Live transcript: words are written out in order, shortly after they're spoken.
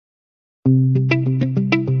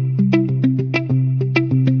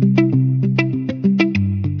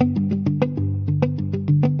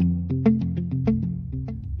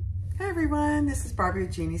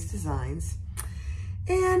Jeannie's Designs,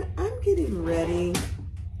 and I'm getting ready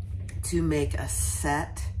to make a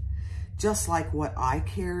set just like what I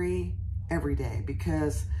carry every day,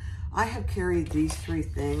 because I have carried these 3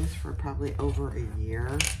 things for probably over a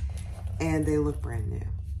year, and they look brand new.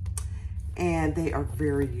 And they are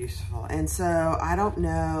very useful. And so I don't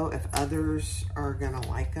know if others are gonna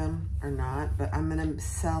like them or not, but I'm gonna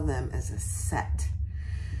sell them as a set.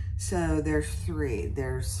 So there's 3.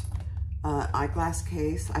 There's eyeglass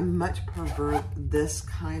case. I much prefer this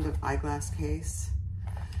kind of eyeglass case.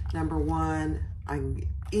 Number 1, I can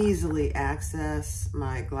easily access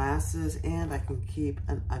my glasses, and I can keep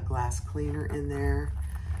a glass cleaner in there,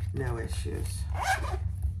 no issues.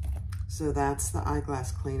 So that's the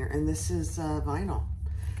eyeglass cleaner, and this is vinyl.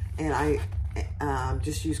 And I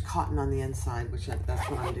just use cotton on the inside, which that's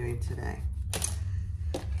what I'm doing today.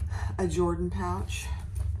 A Jordan pouch,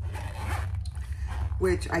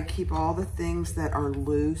 which I keep all the things that are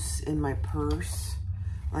loose in my purse,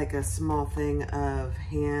 like a small thing of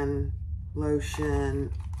hand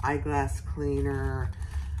lotion, eyeglass cleaner,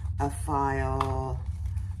 a file,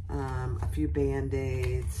 a few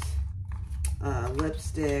Band-Aids,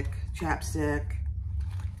 lipstick, chapstick,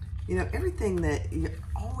 you know, everything that you're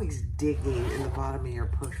always digging in the bottom of your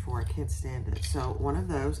purse for. I can't stand it. So one of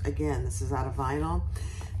those, again, this is out of vinyl.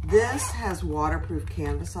 This has waterproof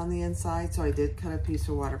canvas on the inside, so I did cut a piece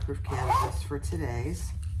of waterproof canvas for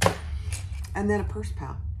today's. And then a purse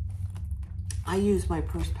pal. I use my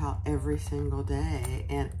purse pal every single day,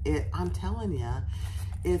 and I'm telling you,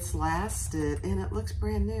 it's lasted, and it looks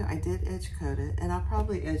brand new. I did edge coat it, and I'll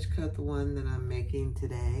probably edge coat the one that I'm making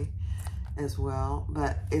today as well.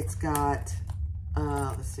 But it's got,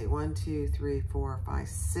 let's see, 1, 2, 3, 4, 5,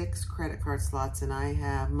 6 credit card slots, and I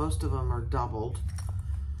have, most of them are doubled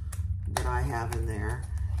that I have in there.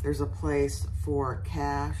 There's a place for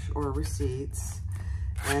cash or receipts,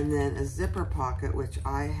 and then a zipper pocket, which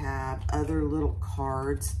I have other little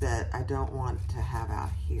cards that I don't want to have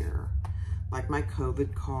out here. Like my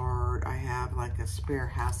COVID card, I have like a spare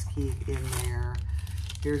house key in there.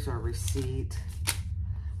 Here's our receipt.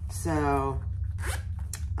 So,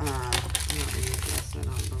 I don't need this, I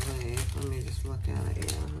don't believe. Let me just look at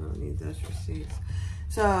it. Yeah, I don't need those receipts.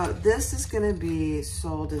 So this is gonna be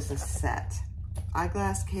sold as a set.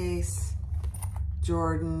 Eyeglass case,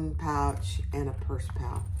 Jordan pouch, and a purse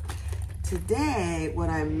pal. Today, what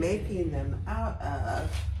I'm making them out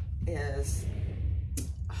of is,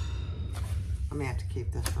 I may have to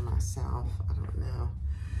keep this for myself, I don't know,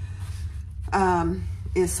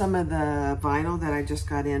 is some of the vinyl that I just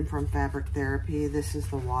got in from Fabric Therapy. This is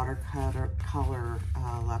the watercolor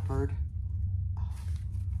leopard.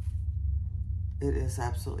 It is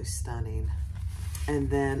absolutely stunning. And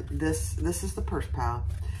then this is the purse pal.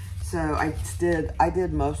 So I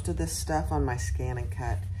did most of this stuff on my scan and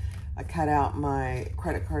cut. I cut out my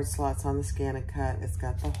credit card slots on the scan and cut. It's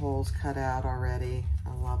got the holes cut out already.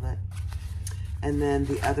 I love it. And then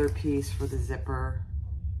the other piece for the zipper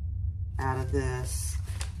out of this.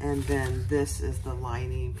 And then this is the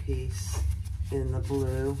lining piece in the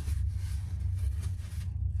blue.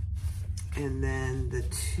 And then the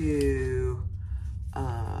 2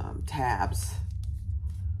 tabs.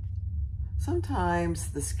 Sometimes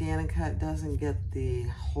the scan and cut doesn't get the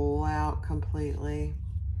hole out completely.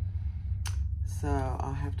 So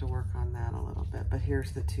I'll have to work on that a little bit. But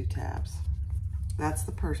here's the 2 tabs. That's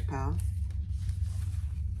the purse pal.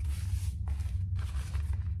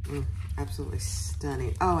 Absolutely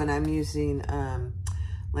stunning. Oh, and I'm using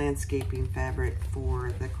landscaping fabric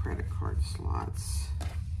for the credit card slots.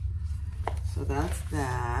 So that's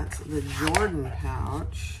that. The Jordan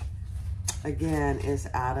pouch, again, is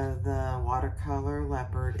out of the watercolor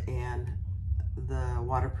leopard and the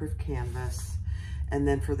waterproof canvas. And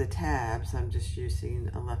then for the tabs, I'm just using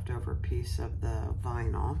a leftover piece of the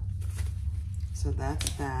vinyl. So that's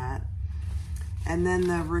that. And then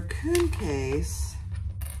the raccoon case,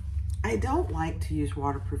 I don't like to use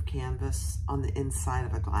waterproof canvas on the inside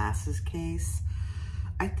of a glasses case.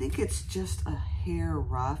 I think it's just a hair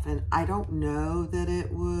rough, and I don't know that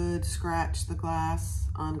it would scratch the glass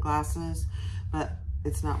on glasses, but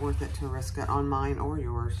it's not worth it to risk it on mine or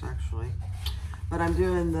yours, actually. But I'm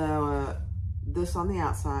doing the this on the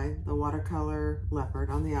outside, the watercolor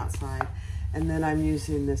leopard on the outside, and then I'm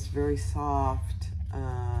using this very soft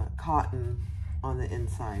cotton on the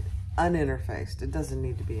inside, uninterfaced. It doesn't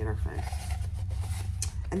need to be interfaced.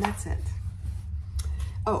 And that's it.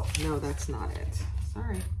 Oh, no, that's not it.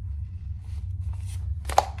 Sorry.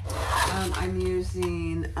 I'm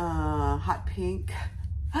using hot pink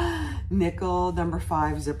nickel number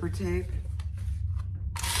 5 zipper tape.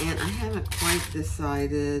 And I haven't quite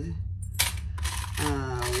decided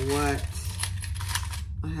what,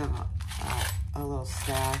 I have a little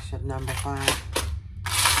stash of number 5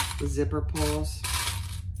 zipper pulls.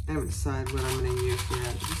 I haven't decided what I'm going to use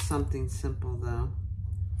yet. Just something simple though.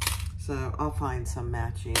 So I'll find some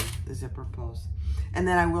matching zipper pulls. And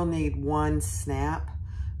then I will need 1 snap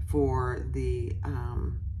for the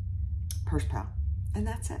purse pouch. And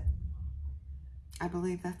that's it. I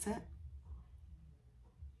believe that's it.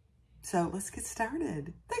 So let's get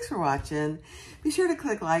started. Thanks for watching. Be sure to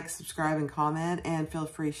click like, subscribe, and comment, and feel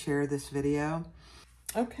free to share this video.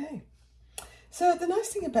 Okay. So the nice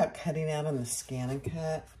thing about cutting out on the Scan and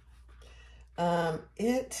Cut,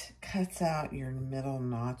 it cuts out your middle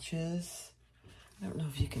notches. I don't know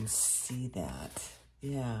if you can see that.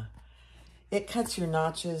 Yeah. It cuts your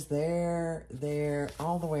notches there,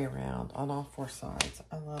 all the way around on all 4 sides.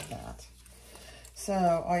 I love that. So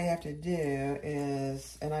all you have to do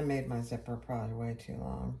is, and I made my zipper probably way too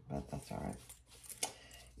long, but that's all right,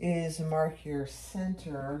 is mark your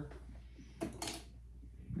center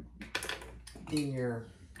in your,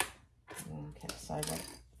 I can't decide what,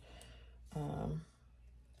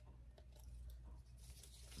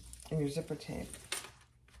 in your zipper tape.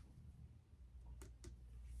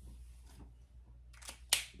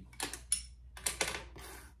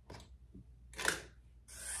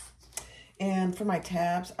 And for my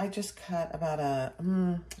tabs, I just cut about a,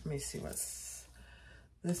 let me see what's,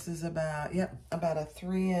 this is about, yep, about a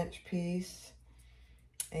 3-inch piece.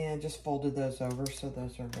 And just folded those over so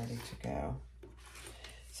those are ready to go.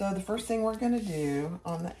 So the first thing we're going to do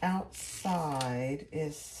on the outside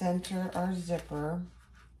is center our zipper.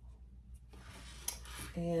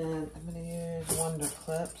 And I'm going to use Wonder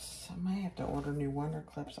Clips. I might have to order new Wonder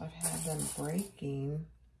Clips. I've had them breaking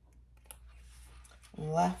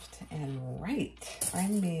left and right. I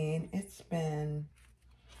mean, it's been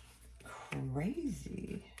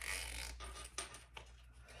crazy.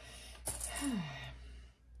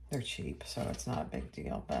 They're cheap, so it's not a big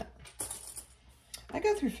deal, but I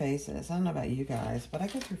go through phases. I don't know about you guys, but I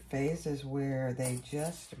go through phases where they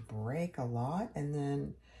just break a lot, and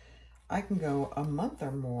then I can go a month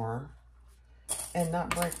or more and not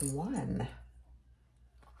break one.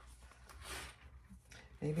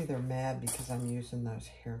 Maybe they're mad because I'm using those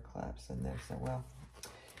hair clips, and they say, well,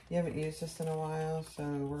 you haven't used this in a while, so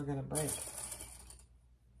we're going to break.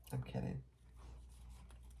 I'm kidding.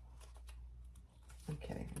 I'm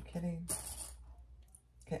kidding. I'm kidding.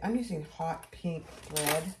 Okay, I'm using hot pink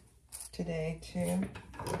thread today, too.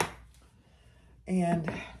 And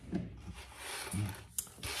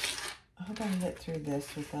I hope I can get through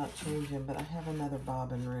this without changing, but I have another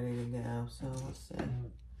bobbin ready to go, so let's see.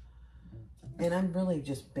 And I'm really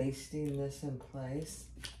just basting this in place.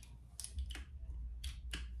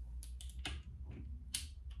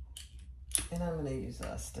 And I'm going to use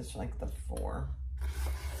a stitch like the 4.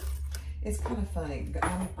 It's kind of funny.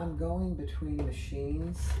 I'm going between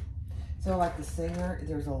machines. So like the Singer,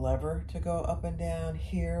 there's a lever to go up and down.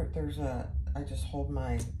 Here, there's a, I just hold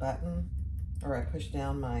my button, or I push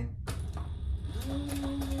down my,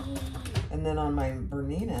 and then on my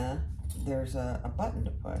Bernina, there's a button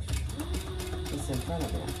to push. It's in front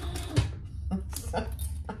of you. So,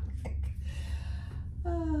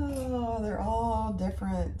 oh, they're all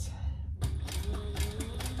different.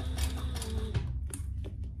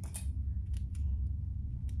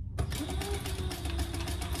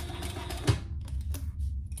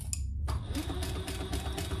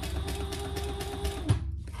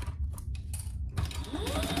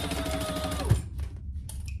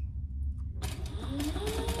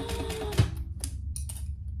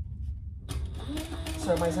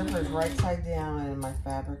 So my zipper is right side down and my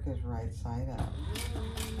fabric is right side up.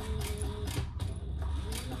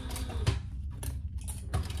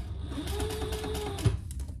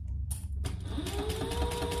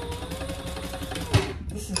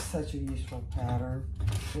 This is such a useful pattern.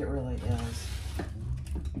 It really is.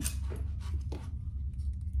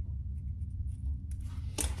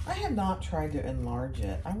 I have not tried to enlarge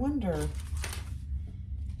it. I wonder,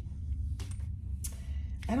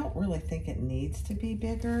 I don't really think it needs to be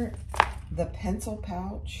bigger. The pencil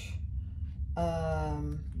pouch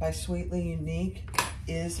by Sweetly Unique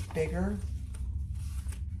is bigger.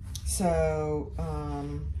 So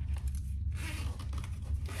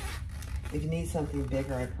if you need something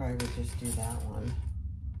bigger, I probably would just do that one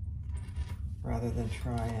rather than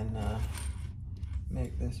try and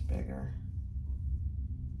make this bigger.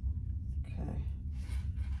 Okay.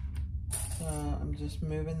 So I'm just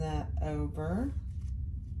moving that over.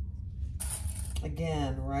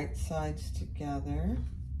 Again, right sides together.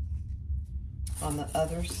 On the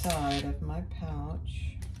other side of my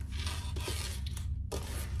pouch,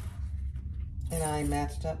 And I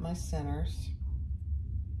matched up my centers.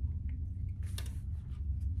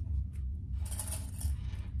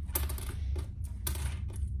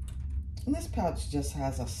 And this pouch just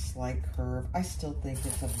has a slight curve. I still think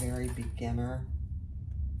it's a very beginner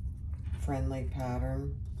friendly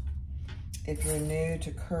pattern. If you're new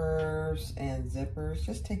to curves and zippers,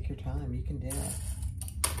 just take your time. You can do it.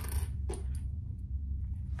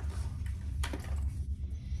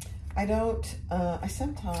 I don't, I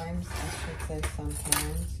sometimes, I should say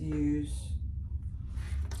sometimes, use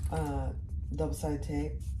double-sided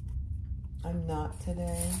tape. I'm not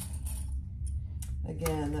today.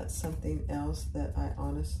 Again, that's something else that I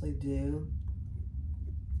honestly do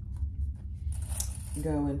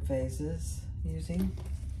go in phases using.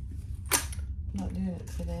 I'm not doing it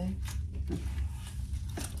today.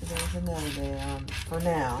 Today's another day. For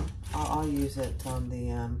now, I'll use it on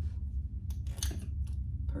the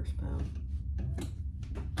purse pound.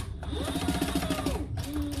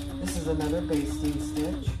 This is another basting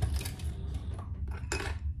stitch.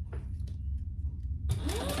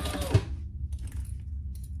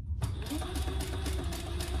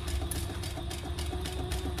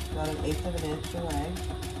 About 1/8 of an inch away.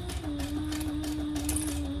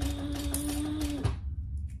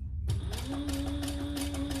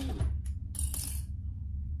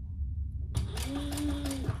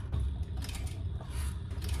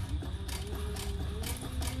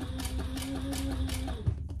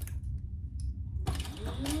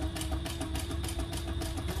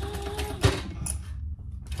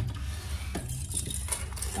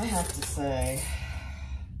 I have to say,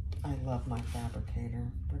 I love my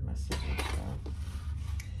fabricator. Where'd my scissors go?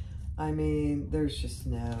 I mean, there's just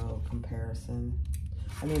no comparison.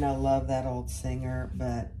 I mean, I love that old Singer,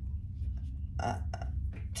 but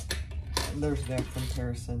there's no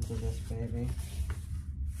comparison to this baby.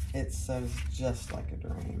 It sews just like a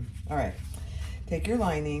dream. All right, take your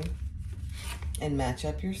lining and match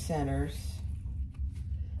up your centers.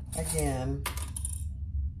 Again,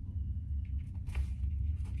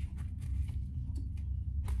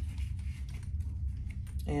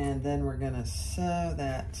 and then we're gonna sew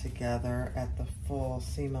that together at the full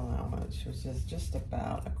seam allowance, which is just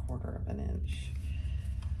about 1/4 of an inch.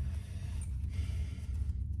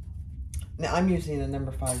 Now I'm using a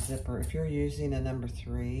number 5 zipper. If you're using a number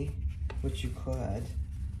 3, which you could,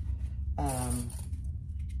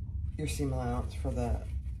 your seam allowance for the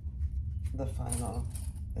final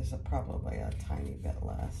is probably a tiny bit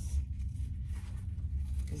less.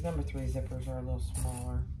 These number 3 zippers are a little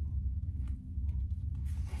smaller.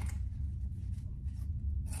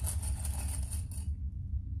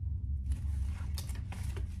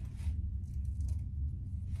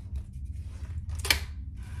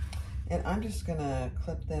 And I'm just gonna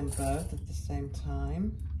clip them both at the same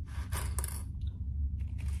time.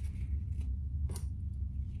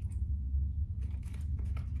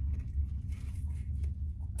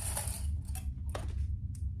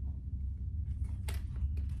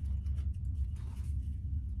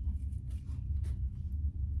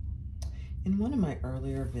 In one of my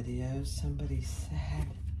earlier videos, somebody said,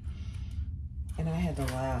 and I had to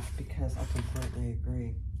laugh because I completely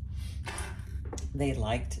agree, they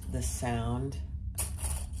liked the sound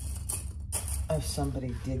of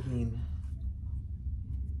somebody digging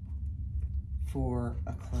for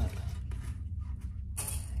a clip.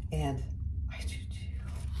 And I do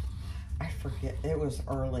too. I forget, it was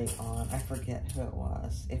early on. I forget who it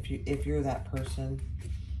was. If you're that person,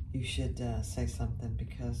 you should say something,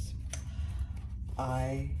 because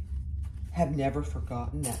I have never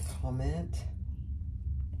forgotten that comment,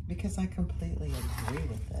 because I completely agree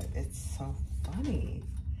with it. It's so funny.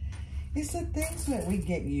 It's the things that we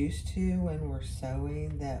get used to when we're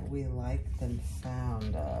sewing that we like the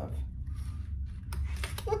sound of.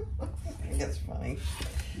 I think it's funny.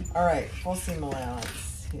 All right, full seam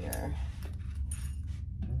allowance here.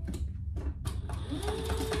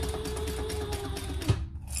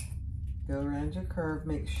 Go around your curve.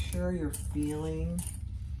 Make sure you're feeling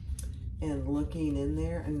and looking in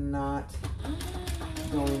there and not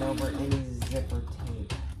going over any zipper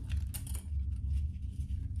tape.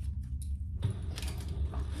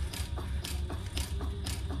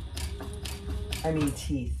 I mean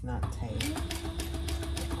teeth, not tape.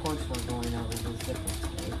 Of course we're going over the zipper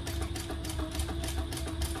tape.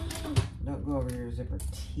 Don't go over your zipper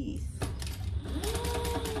teeth.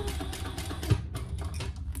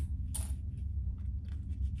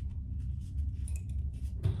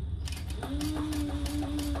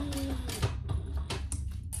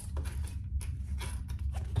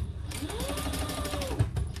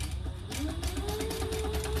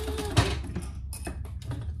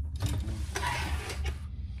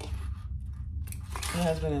 My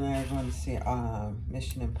husband and I are going to see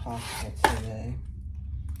Mission Impossible today.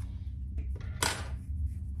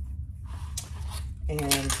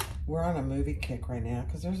 And we're on a movie kick right now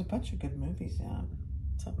because there's a bunch of good movies out.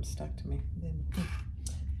 Something stuck to me.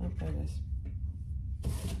 Oh, there it is.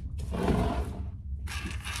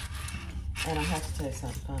 And I have to tell you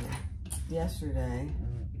something funny. Yesterday,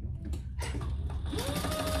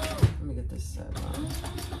 let me get this set on.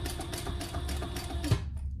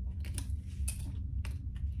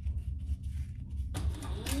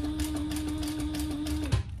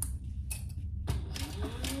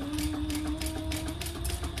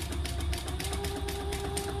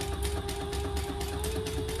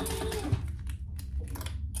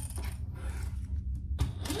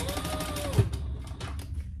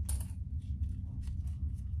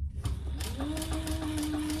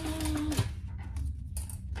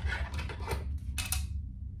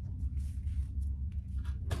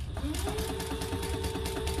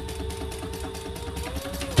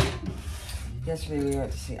 Yesterday we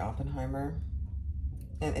went to see Oppenheimer,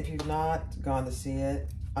 and if you've not gone to see it,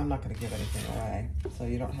 I'm not going to give anything away, so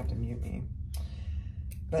you don't have to mute me.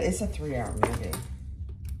 But it's a 3-hour movie.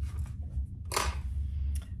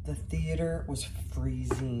 The theater was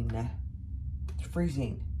freezing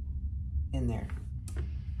in there.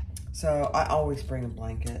 So I always bring a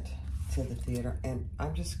blanket to the theater, and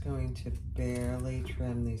I'm just going to barely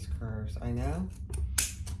trim these curves. I know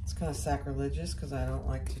it's kind of sacrilegious because I don't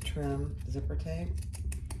like to trim zipper tape,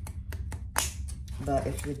 but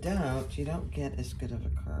if you don't get as good of a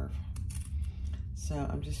curve. So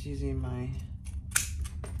I'm just using my,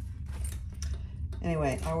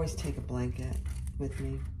 anyway, I always take a blanket with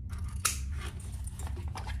me.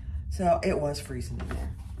 So it was freezing in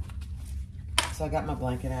there. So I got my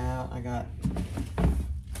blanket out. I got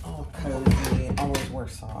all cozy. I always wear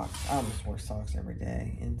socks. I almost wear socks every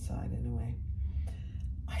day inside anyway.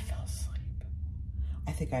 I fell asleep.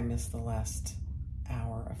 I think I missed the last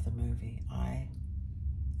hour of the movie. I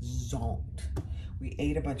zonked. We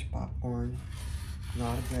ate a bunch of popcorn.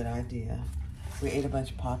 Not a good idea. We ate a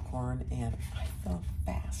bunch of popcorn and I fell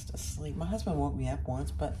fast asleep. My husband woke me up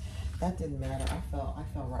once, but that didn't matter. I fell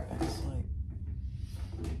right back asleep.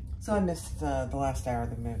 So I missed the last hour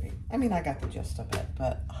of the movie. I mean, I got the gist of it,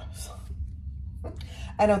 but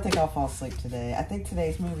I don't think I'll fall asleep today. I think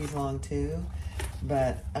today's movie's long too,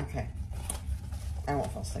 but okay. I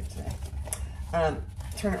won't fall asleep today.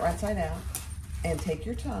 Turn it right side out and take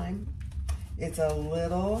your time. It's a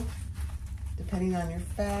little, depending on your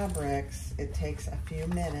fabrics, it takes a few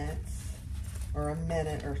minutes or a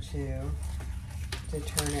minute or two to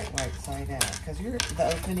turn it right side out because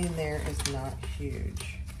the opening there is not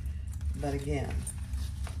huge. But again,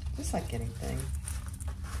 just like anything,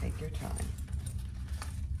 take your time.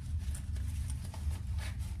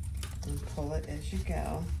 And pull it as you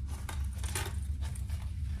go.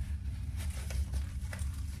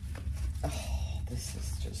 Oh, this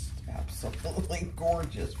is just absolutely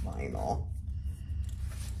gorgeous vinyl.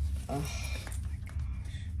 Oh my gosh.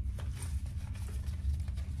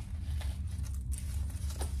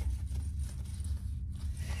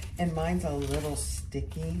 And mine's a little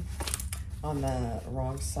sticky on the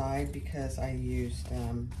wrong side because I used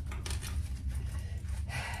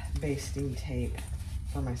basting tape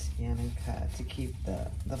for my scan and cut to keep the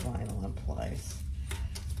vinyl in place.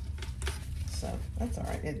 So that's all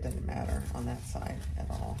right. It doesn't matter on that side at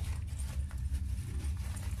all.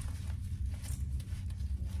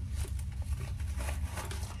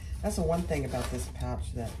 That's the one thing about this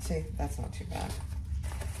pouch that, see, that's not too bad.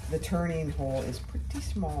 The turning hole is pretty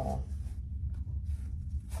small.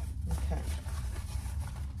 Okay.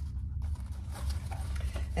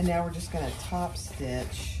 And now we're just going to top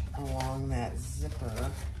stitch along that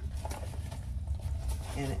zipper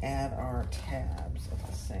and add our tabs at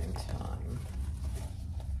the same time.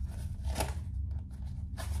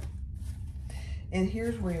 And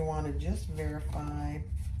here's where you want to just verify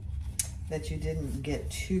that you didn't get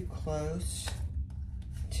too close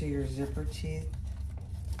to your zipper teeth.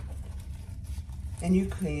 And you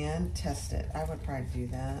can test it. I would probably do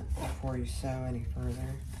that before you sew any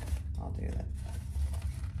further. I'll do that.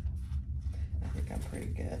 I think I'm pretty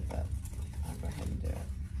good, but I'll go ahead and do it.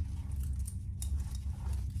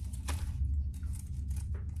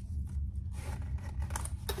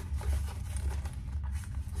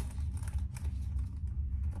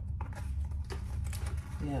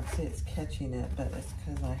 Yeah, see, it's catching it, but it's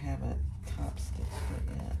because I haven't top stitched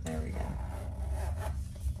it yet. There we go.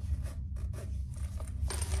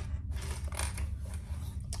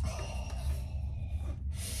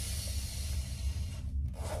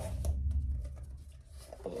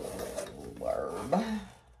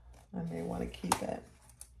 I may want to keep it.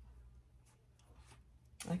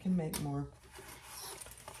 make more.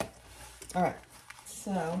 All right,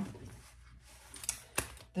 so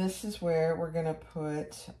this is where we're gonna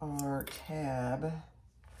put our tab,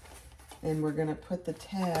 and we're gonna put the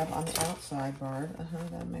tab on the outside, Barb.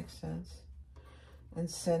 That makes sense. And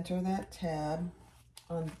center that tab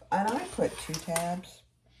on, and I put 2 tabs.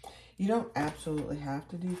 You don't absolutely have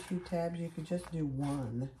to do 2 tabs. You could just do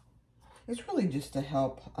 1. It's really just to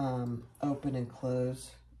help open and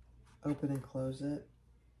close it.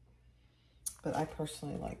 But I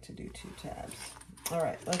personally like to do 2 tabs. All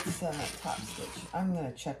right, let's top stitch. I'm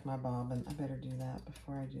gonna check my bobbin. I better do that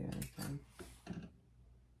before I do anything.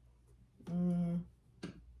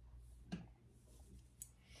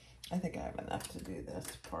 I think I have enough to do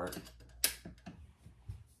this part.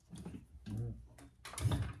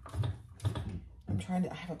 I'm trying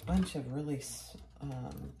to, I have a bunch of really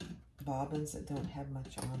bobbins that don't have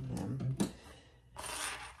much on them.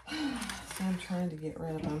 So I'm trying to get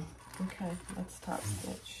rid of them. Okay, let's top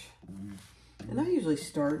stitch. And I usually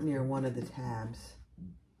start near one of the tabs.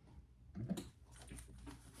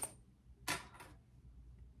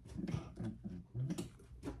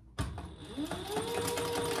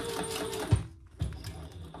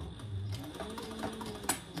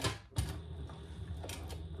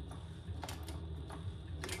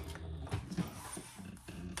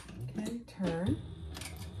 Okay, turn.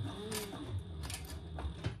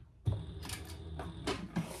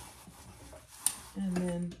 And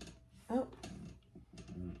then, oh,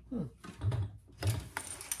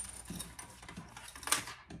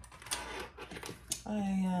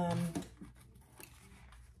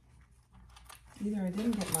 either I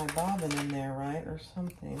didn't get my bobbin in there right or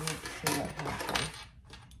something. Let's see what happened.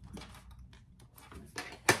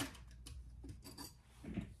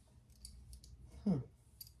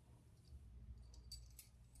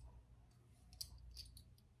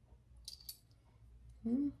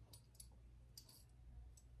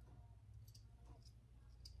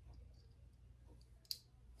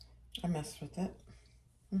 I messed with it.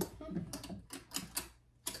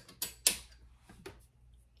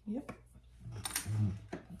 Yep.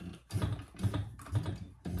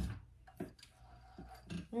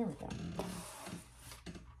 There we go.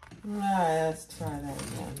 All right, let's try that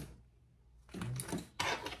again.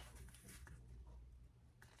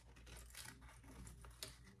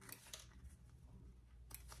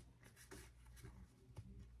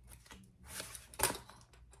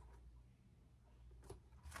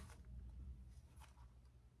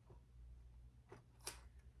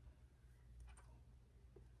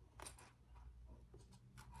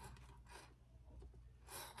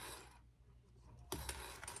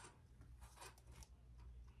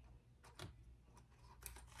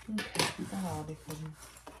 Okay, that'll be good.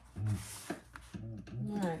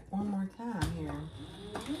 All right, one more time here.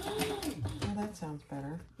 Oh, that sounds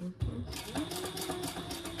better.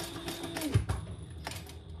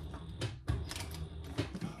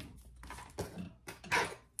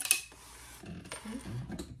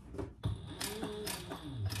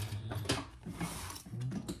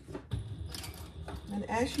 And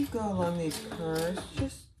as you go along these curves,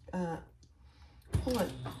 just pull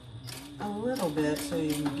it a little bit so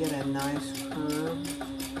you can get a nice curve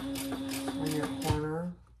on your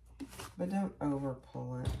corner, but don't over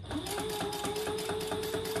pull it.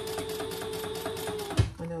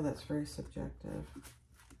 I know that's very subjective.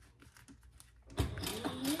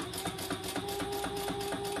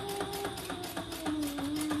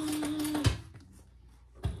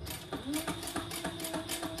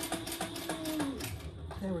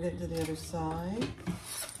 Okay, we're getting to the other side.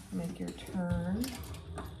 Make your turn.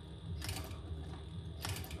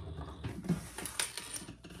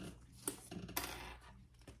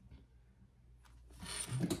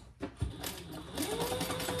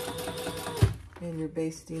 And you're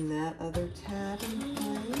basting that other tab in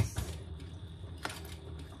place.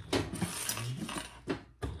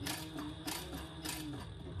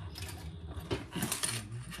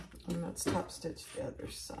 And let's top stitch the other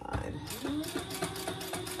side.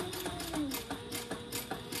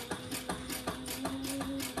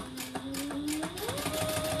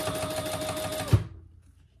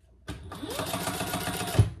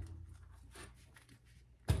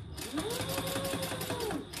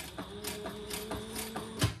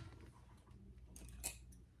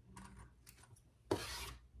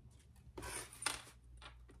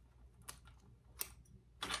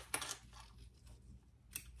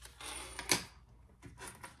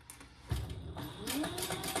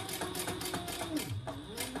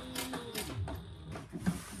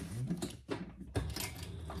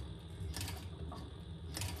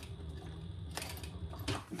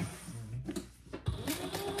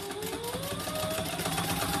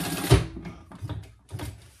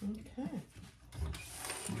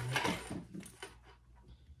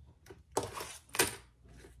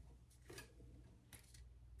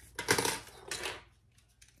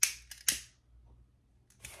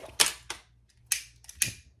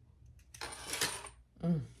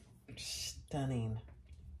 cunning.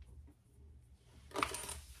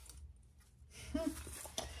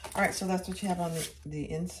 All right, so that's what you have on the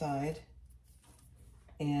inside.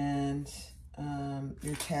 And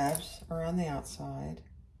your tabs are on the outside.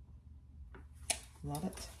 Love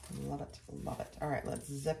it, love it, love it. All right, let's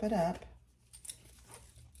zip it up.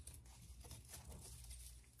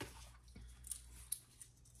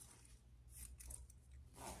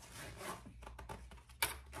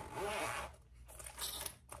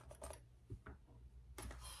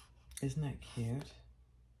 Isn't that cute?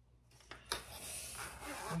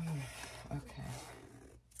 Okay.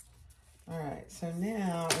 All right, so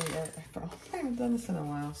now I haven't done this in a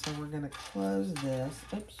while, so we're gonna close this.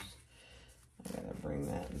 Oops, I gotta bring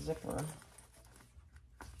that zipper.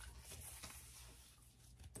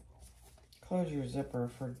 Close your zipper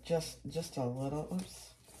for just a little.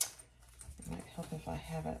 Oops, it might help if I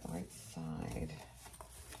have it right side.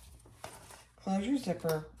 Close your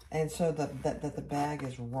zipper, and so that the bag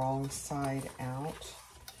is wrong side out.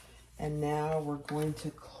 And now we're going to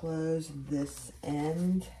close this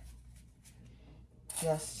end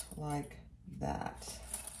just like that.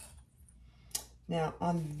 Now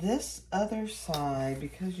on this other side,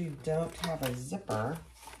 because you don't have a zipper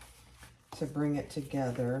to bring it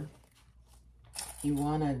together, you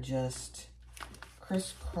want to just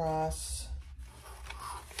crisscross,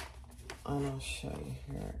 and I'll show you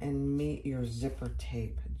here, and meet your zipper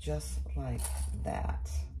tape just like that.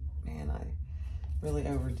 Man, I really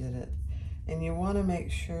overdid it. And you want to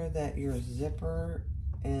make sure that your zipper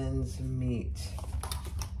ends meet.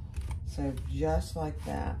 So just like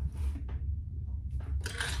that.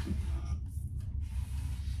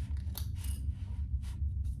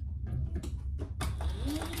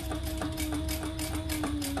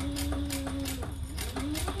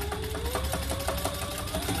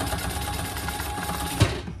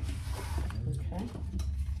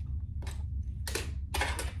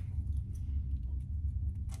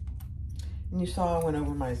 And you saw I went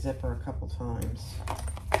over my zipper a couple times.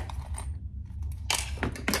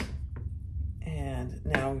 And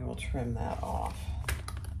now we will trim that off.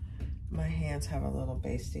 My hands have a little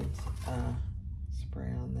basting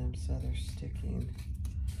spray on them, so they're sticking.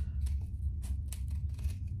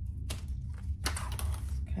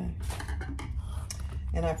 Okay.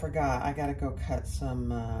 And I forgot, I gotta go cut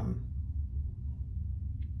some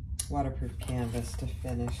waterproof canvas to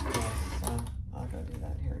finish this. So I'll go do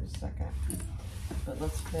that here in a second. But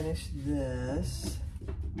let's finish this.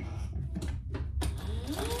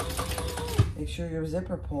 Make sure your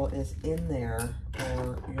zipper pull is in there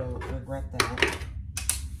or you'll regret that.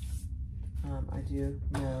 I do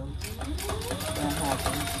know that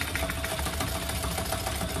happens.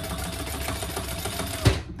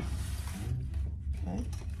 Okay.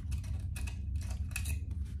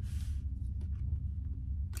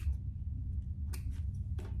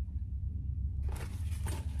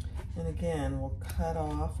 And again, we'll cut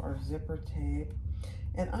off our zipper tape.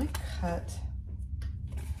 And I cut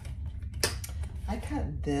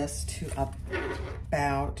this to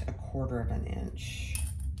about 1/4 of an inch.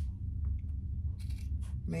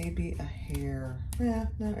 Maybe a hair. Yeah,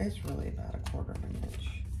 no, it's really about 1/4 of an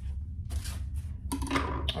inch.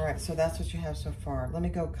 All right, so that's what you have so far. Let me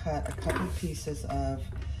go cut a couple pieces of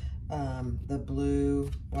the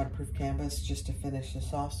blue waterproof canvas just to finish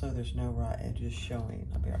this off so there's no raw edges showing.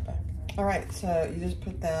 I'll be right back. All right, so you just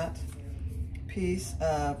put that piece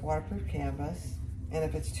of waterproof canvas, and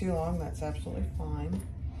if it's too long, that's absolutely fine.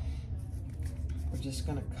 We're just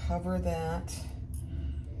gonna cover that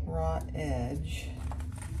raw edge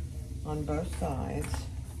on both sides,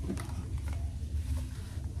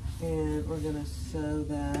 and we're gonna sew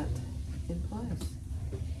that in place.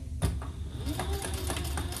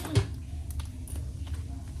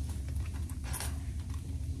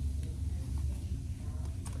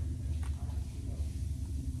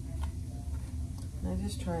 I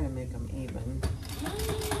just try to make them even.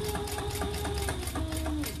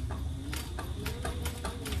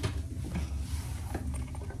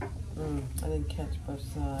 I didn't catch both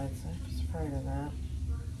sides. I was afraid of that.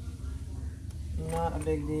 Not a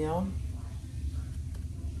big deal.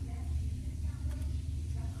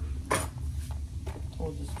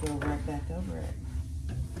 We'll just go right back over it.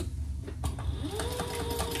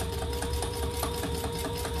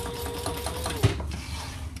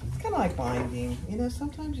 It's kind of like binding. You know,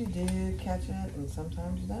 sometimes you do catch it and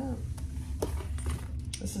sometimes you don't.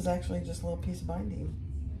 This is actually just a little piece of binding.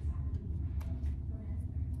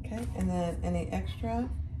 Okay, and then any extra,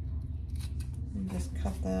 you just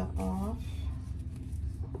cut that off.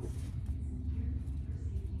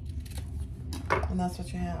 And that's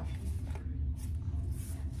what you have.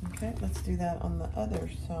 Okay, let's do that on the other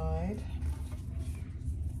side.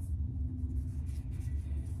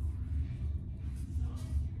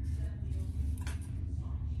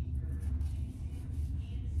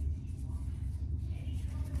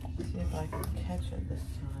 catch it this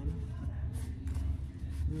time.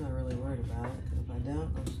 I'm not really worried about it, because if I don't,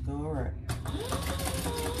 I'll just go over it.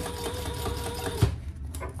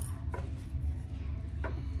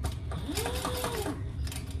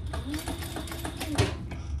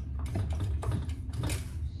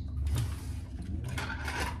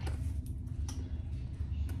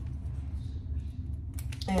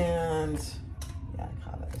 And yeah, I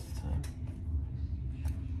caught it this time.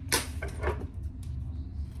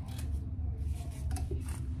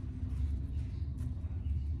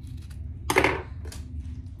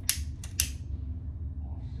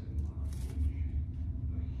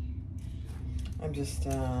 I'm just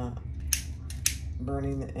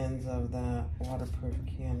burning the ends of that waterproof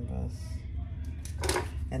canvas.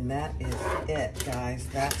 And that is it, guys.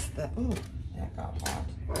 That's the, ooh, that got hot.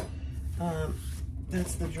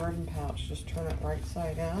 That's the Jordan pouch. Just turn it right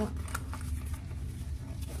side out.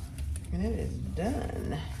 And it is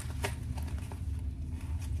done.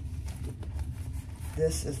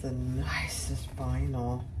 This is the nicest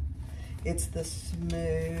vinyl. It's the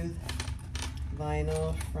smooth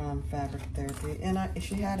vinyl from Fabric Therapy. And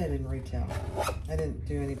she had it in retail. I didn't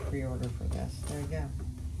do any pre-order for this. There you go.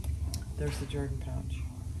 There's the Jordan pouch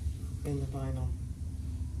in the vinyl.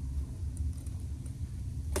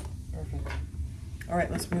 Perfect. All right,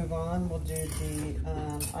 let's move on. We'll do the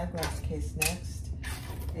eyeglass case next.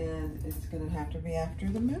 And it's gonna have to be after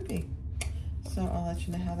the movie. So I'll let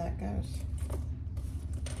you know how that goes.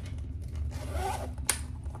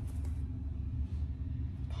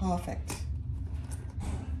 Perfect.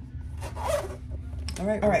 All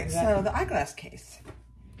right, so the eyeglass case.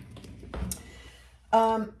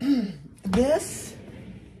 This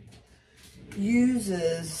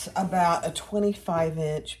uses about a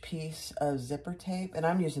 25-inch piece of zipper tape, and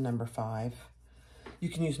I'm using number 5. You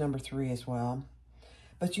can use number 3 as well,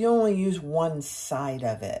 but you only use one side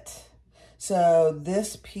of it. So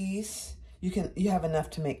this piece, you have enough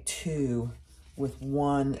to make 2 with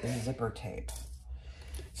one zipper tape.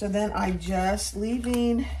 So then I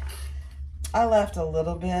left a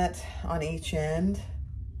little bit on each end.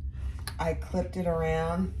 I clipped it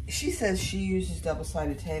around. She says she uses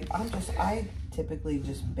double-sided tape. I typically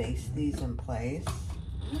just baste these in place.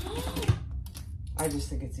 I just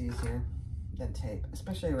think it's easier than tape,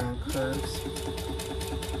 especially around curves.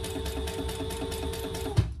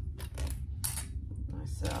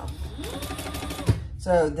 Myself.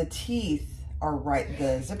 So the teeth are right,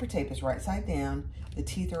 the zipper tape is right side down, the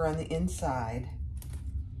teeth are on the inside,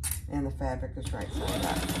 and the fabric is right side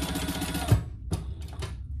up.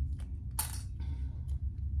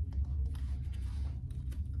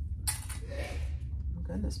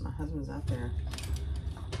 Goodness, my husband's out there.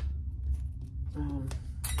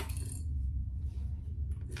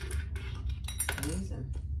 Amazing.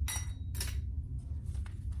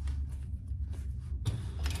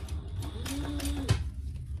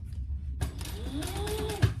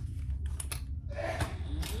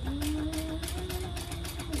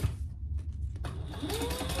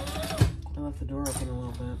 I left the door open a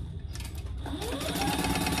little bit.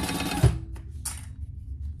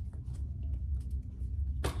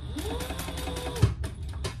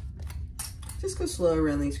 Just go slow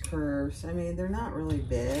around these curves. I mean, they're not really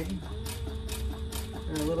big.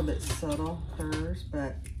 They're a little bit subtle curves,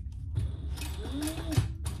 but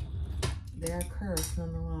they are curves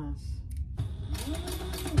nonetheless.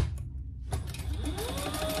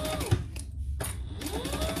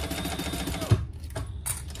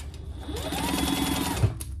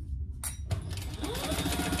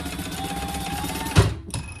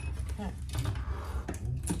 Okay.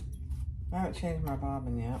 I haven't changed my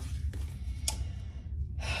bobbin yet.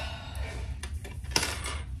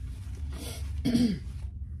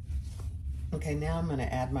 Okay, now I'm going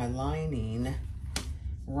to add my lining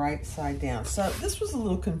right side down. So this was a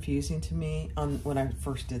little confusing to me when I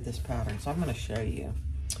first did this pattern, so I'm going to show you.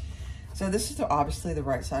 So this is obviously the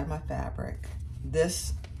right side of my fabric.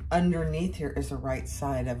 This underneath here is the right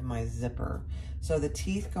side of my zipper. So the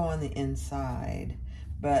teeth go on the inside,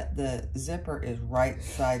 but the zipper is right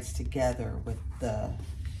sides together with the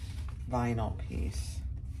vinyl piece.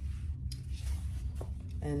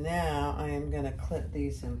 And now I am going to clip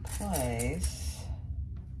these in place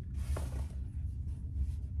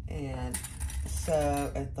and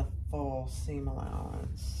sew at the full seam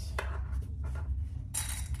allowance.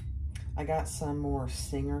 I got some more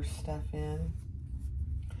Singer stuff in.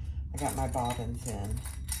 I got my bobbins in.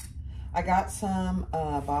 I got some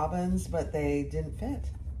bobbins, but they didn't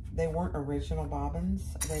fit. They weren't original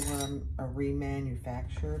bobbins. They were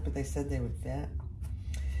remanufactured, but they said they would fit.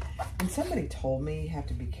 And somebody told me you have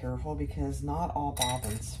to be careful because not all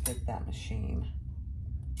bobbins fit that machine.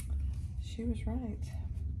 She was right.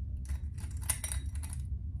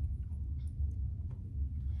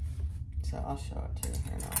 So I'll show it to you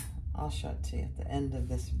here now. I'll show it to you at the end of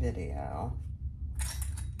this video.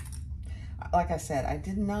 Like I said, I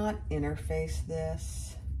did not interface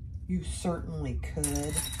this. You certainly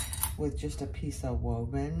could with just a piece of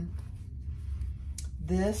woven.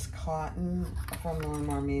 This cotton from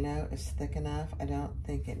Norma Marmino is thick enough. I don't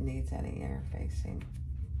think it needs any interfacing.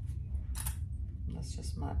 That's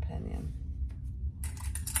just my opinion.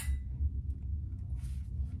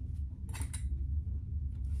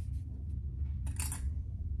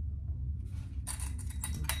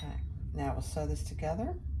 Okay, now we'll sew this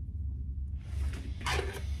together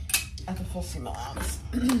at the full seam allowance.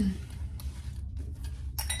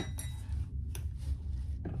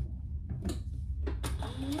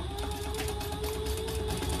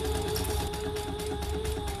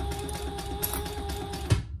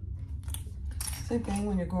 Same thing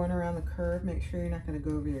when you're going around the curve, make sure you're not going to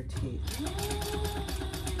go over your teeth.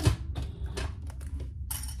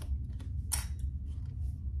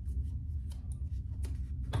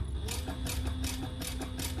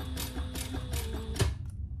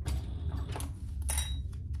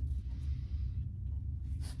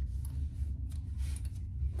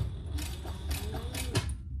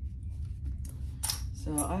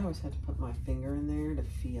 So I always have to put my finger in there to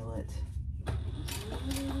feel it.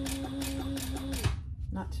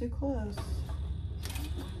 Not too close.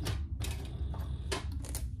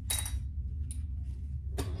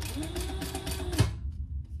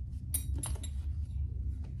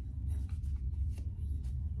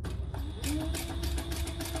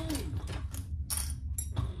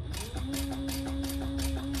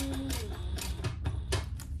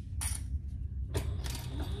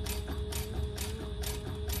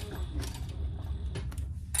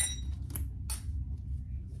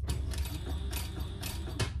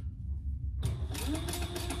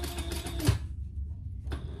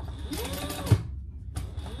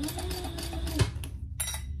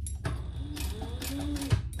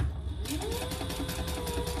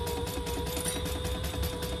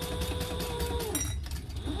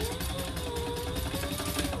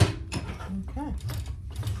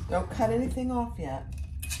 Don't cut anything off yet.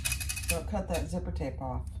 Don't cut that zipper tape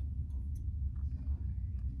off,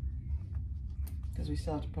 because we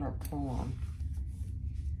still have to put our pull on.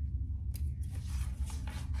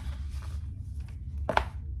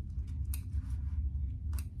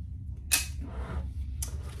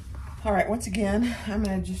 All right, once again, I'm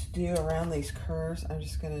gonna just do around these curves, I'm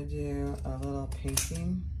just gonna do a little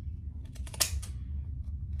painting.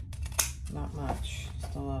 Not much,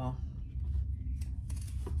 just a little.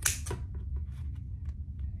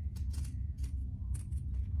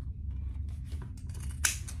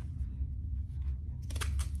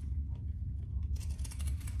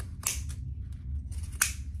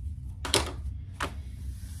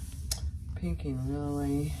 Pinking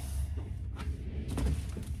really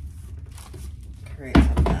creates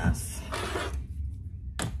a mess.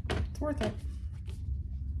 It's worth it.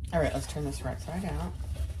 All right, let's turn this right side out.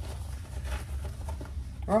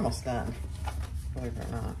 We're almost done, believe it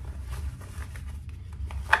or not.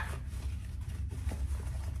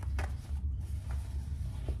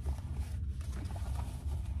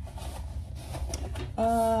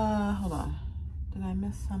 Hold on. Did I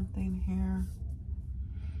miss something here?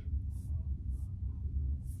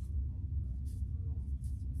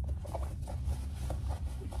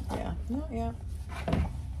 Yeah, not yet.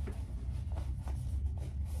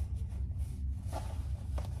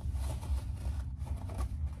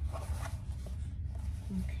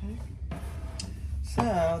 Okay.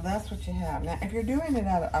 So that's what you have. Now, if you're doing it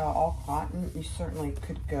out of all cotton, you certainly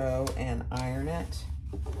could go and iron it.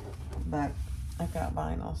 But I've got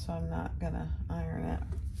vinyl, so I'm not gonna iron it.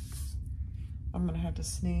 I'm gonna have to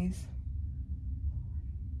sneeze.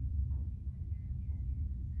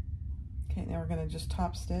 Okay, now we're gonna just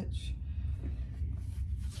top stitch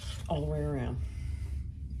all the way around.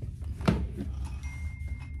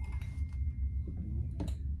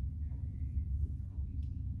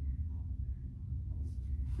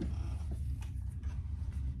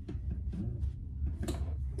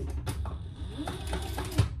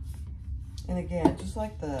 And again, just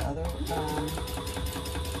like the other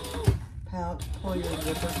pouch, pull your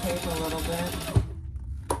zipper tape a little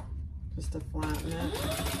bit just to flatten it,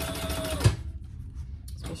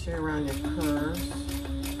 especially around your curves.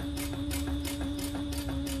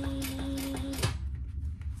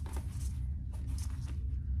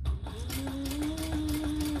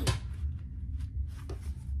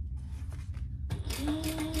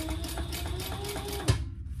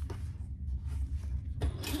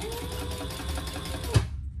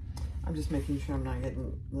 just making sure I'm not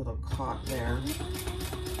getting a little caught there.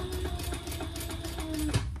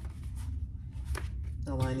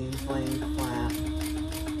 The lining's laying flat.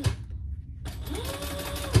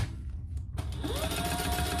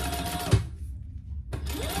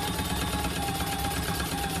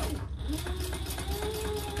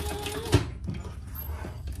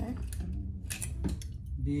 Okay.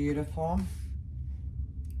 Beautiful.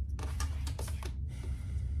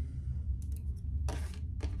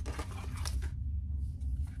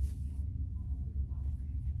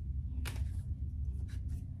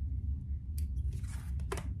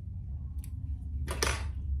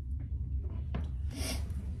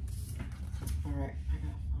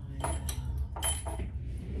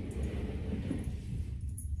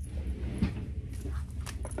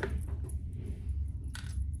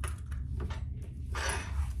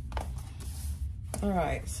 All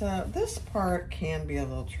right, so this part can be a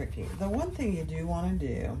little tricky. The one thing you do want to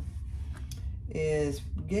do is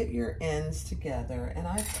get your ends together, and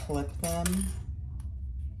I clip them.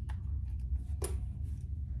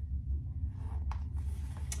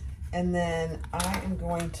 And then I am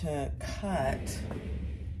going to cut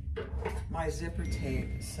my zipper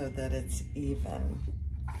tape so that it's even.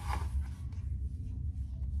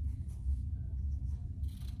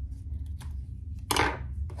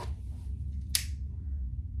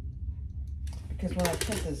 Because when I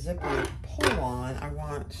put the zipper pull on, I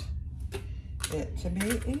want it to be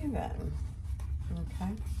even,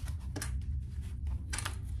 okay?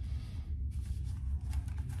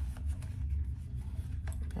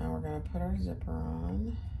 Now we're gonna put our zipper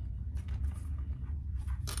on.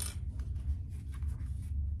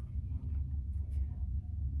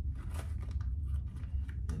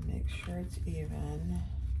 And make sure it's even.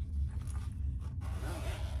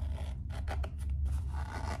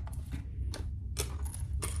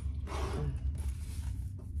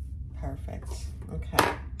 Perfect.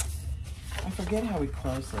 Okay. I forget how we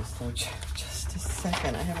close this, so just a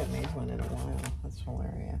second. I haven't made one in a while. That's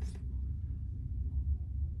hilarious.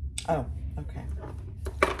 Oh, okay.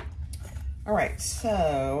 All right,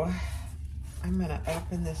 so I'm going to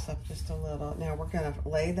open this up just a little. Now we're going to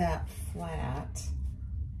lay that flat,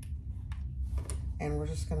 and we're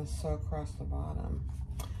just going to sew across the bottom.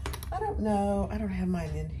 I don't know. I don't have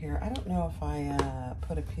mine in here. I don't know if I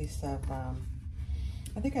put a piece of...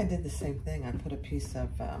 I think I did the same thing. I put a piece of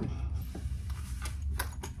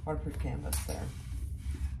waterproof canvas there.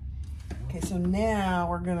 Okay, so now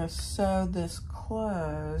we're gonna sew this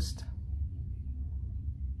closed.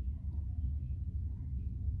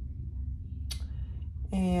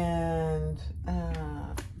 And,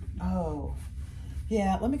 oh,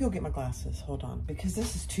 yeah, let me go get my glasses. Hold on, because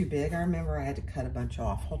this is too big. I remember I had to cut a bunch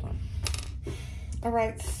off. Hold on. All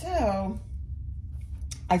right, so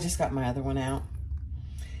I just got my other one out.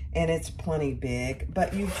 And it's plenty big,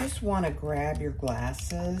 but you just want to grab your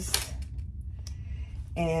glasses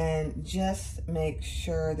and just make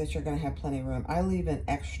sure that you're going to have plenty of room. I leave an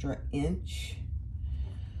extra inch,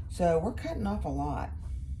 so we're cutting off a lot,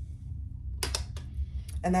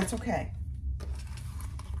 and that's okay.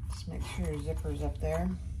 Just make sure your zipper's up there,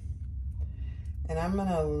 and I'm going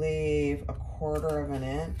to leave 1/4 of an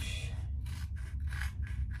inch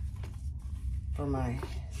for my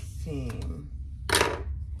seam.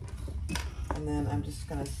 And then I'm just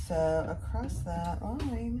going to sew across that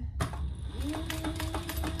line.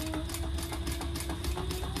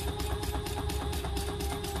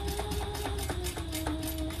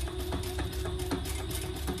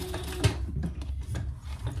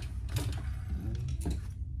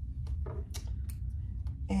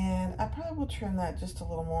 And I probably will trim that just a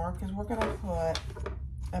little more because we're going to put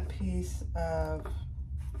a piece of...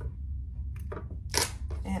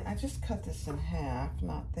 And I just cut this in half,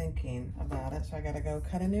 not thinking about it, so I gotta go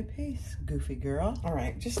cut a new piece. Goofy girl. All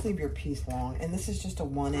right, just leave your piece long, and this is just a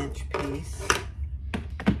 1-inch piece.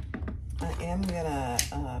 I am gonna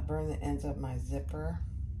burn the ends of my zipper.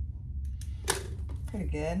 Pretty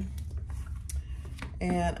good.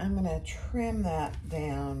 And I'm gonna trim that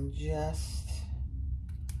down just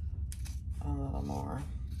a little more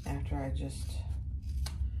after I just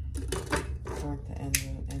burnt the end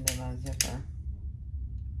of my zipper.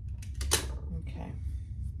 Okay.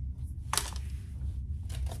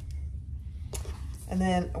 And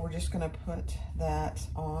then we're just going to put that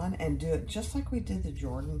on and do it just like we did the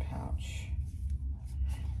Jordan pouch.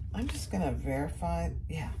 I'm just going to verify.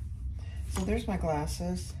 Yeah. So there's my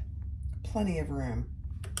glasses. Plenty of room.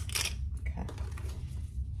 Okay.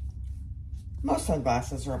 Most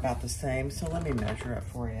sunglasses are about the same, so let me measure it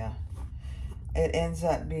for you. It ends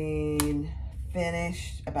up being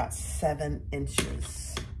finished about 7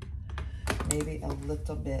 inches. maybe a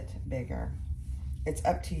little bit bigger. It's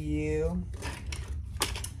up to you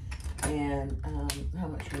and how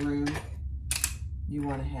much room you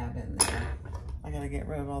want to have in there. I gotta get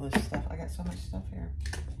rid of all this stuff. I got so much stuff here.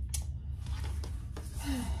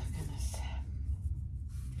 Goodness.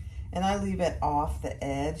 And I leave it off the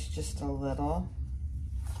edge just a little.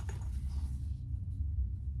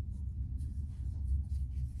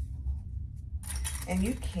 And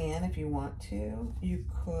you can, if you want to, you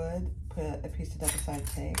could put a piece of double-sided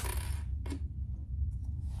tape.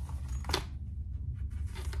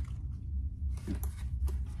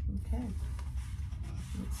 Okay,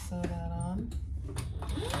 let's sew that on.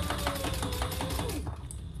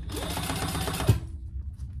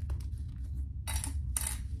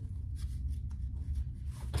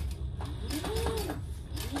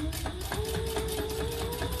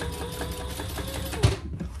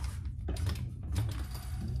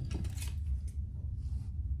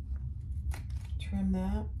 Trim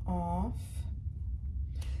that off.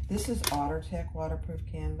 This is OtterTech waterproof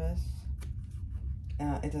canvas.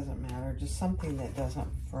 It doesn't matter, just something that doesn't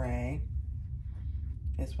fray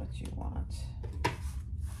is what you want.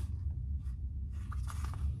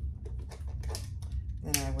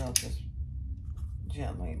 Then I will just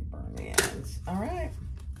gently burn the ends. All right,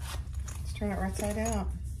 let's turn it right side out.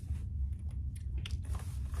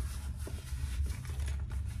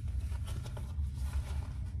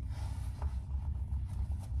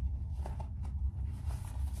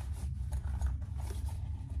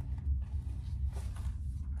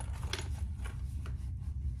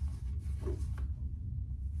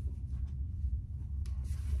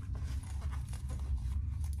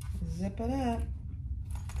 Zip it up.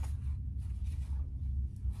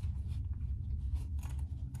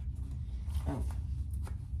 Oh,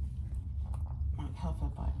 might help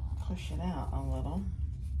if I push it out a little.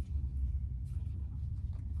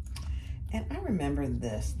 And I remember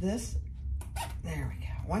this, there we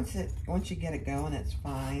go. Once you get it going, it's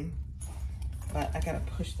fine. But I gotta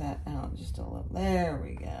push that out just a little. There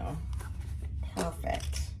we go.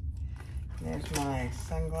 Perfect. There's my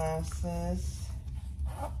sunglasses.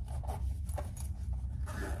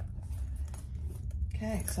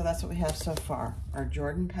 Okay, so that's what we have so far. Our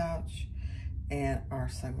Jordan pouch and our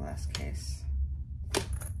sunglass case.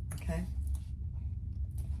 Okay.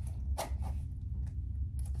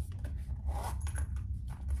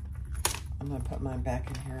 I'm gonna put mine back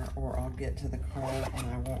in here or I'll get to the car and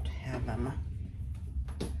I won't have them.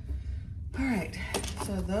 All right,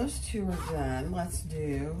 so those two are done. Let's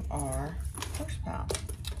do our purse pouch.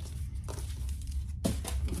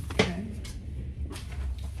 Okay.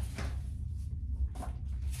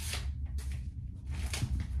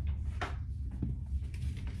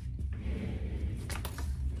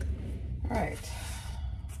 All right,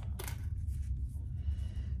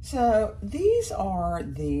 so these are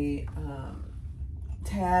the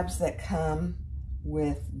tabs that come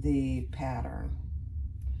with the pattern.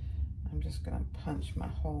 I'm just gonna punch my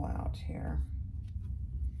hole out here.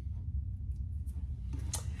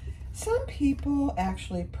 Some people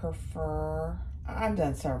actually prefer, I've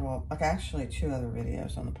done several, like actually 2 other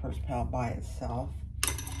videos on the purse pal by itself.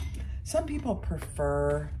 Some people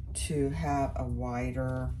prefer to have a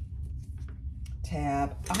wider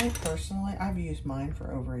tab. I personally, I've used mine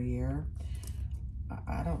for over a year.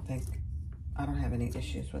 I don't have any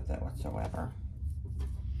issues with it whatsoever.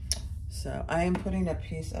 So I am putting a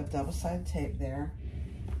piece of double-sided tape there.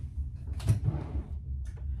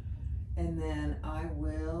 And then I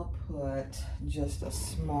will put just a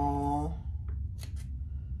small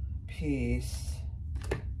piece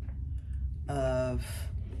of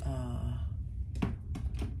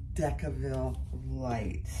Decaville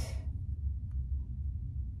Light.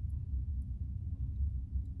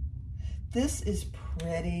 This is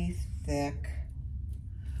pretty thick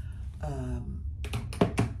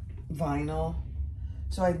vinyl,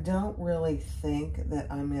 so I don't really think that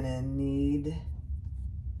I'm gonna need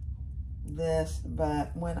this,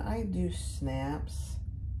 but when I do snaps,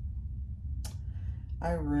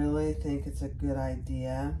 I really think it's a good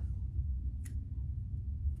idea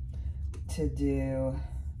to do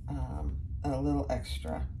a little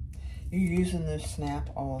extra. You're using this snap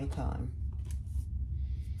all the time.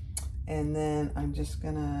 And then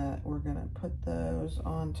we're gonna put those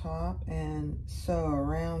on top and sew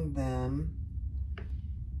around them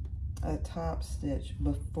a top stitch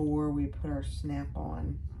before we put our snap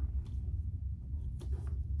on.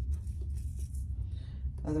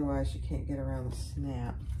 Otherwise you can't get around the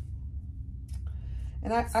snap.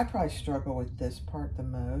 And I probably struggle with this part the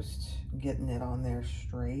most, getting it on there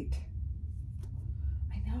straight.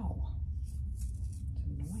 I know. It's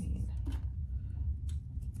annoying.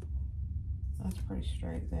 That's pretty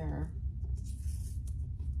straight there.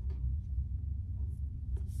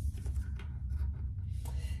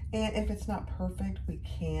 And if it's not perfect, we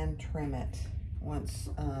can trim it once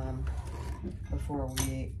before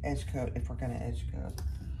we edge coat, if we're gonna edge coat.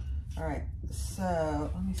 All right,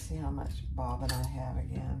 so let me see how much bobbin I have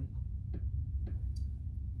again.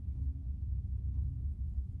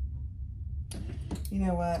 You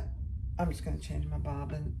know what? I'm just gonna change my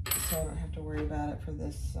bobbin so I don't have to worry about it for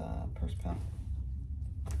this purse pal.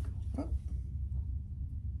 Oh.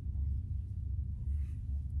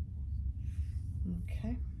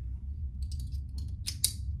 Okay.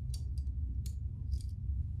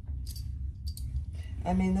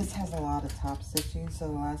 I mean, this has a lot of top stitching, so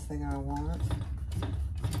the last thing I want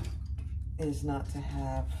is not to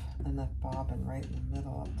have enough bobbin right in the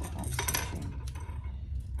middle of top stitching.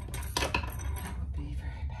 That would be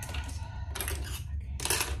very bad.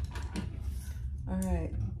 Okay. All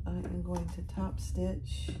right, I am going to top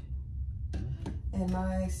stitch, and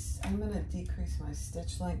I'm going to decrease my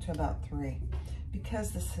stitch length to about 3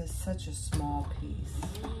 because this is such a small piece.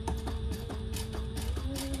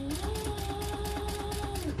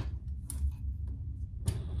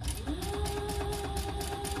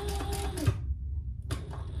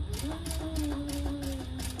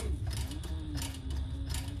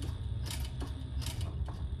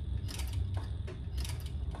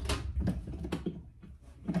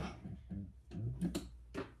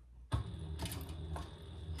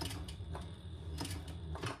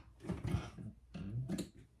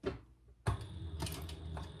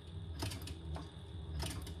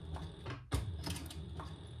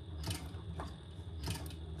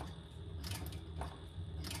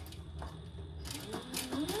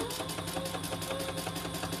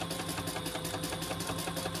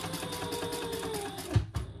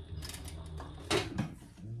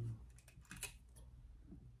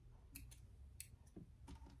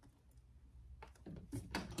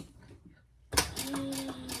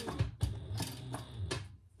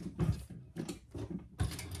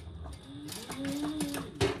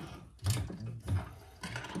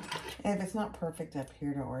 If it's not perfect up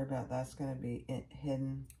here, don't worry about that. That's going to be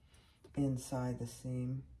hidden inside the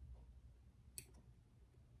seam.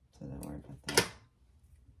 So don't worry about that.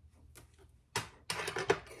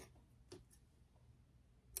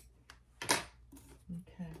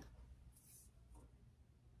 Okay.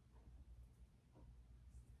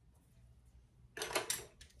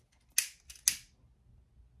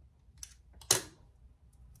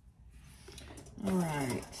 All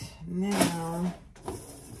right, now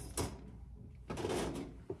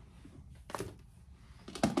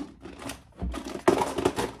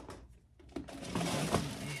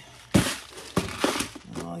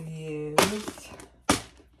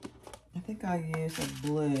I'll use a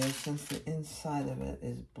blue since the inside of it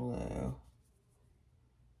is blue.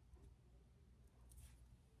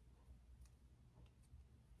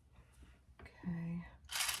 Okay.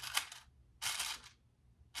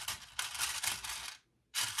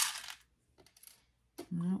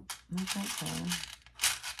 Nope, not that color.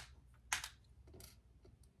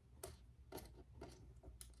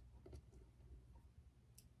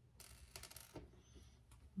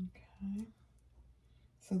 Okay.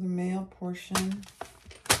 So the male portion,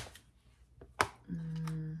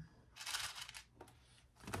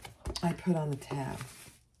 I put on the tab.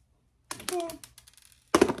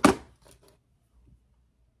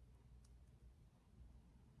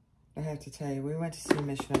 I have to tell you, we went to see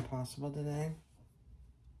Mission Impossible today.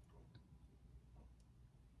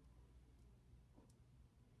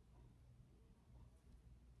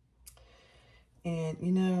 And,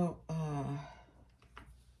 you know, all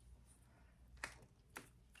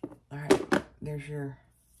right, there's your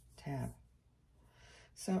tab.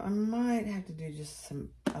 So I might have to do just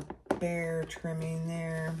a bare trimming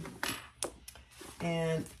there.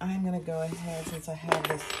 And I'm going to go ahead, since I have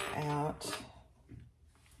this out,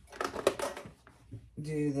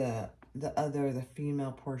 do the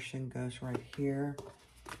female portion goes right here.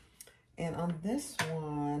 And on this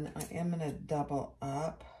one, I am going to double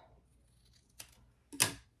up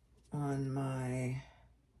on my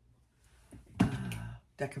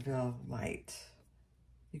Decaville Light.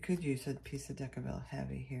 You could use a piece of Decaville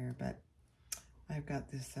Heavy here, but I've got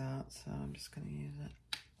this out, so I'm just going to use it.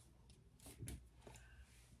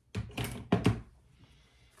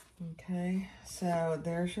 Okay, so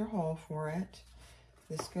there's your hole for it.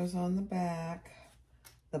 This goes on the back.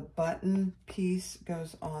 The button piece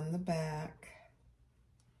goes on the back.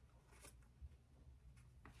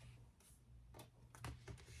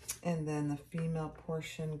 And then the female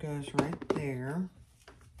portion goes right there.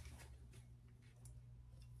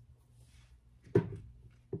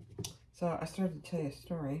 So I started to tell you a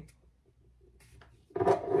story.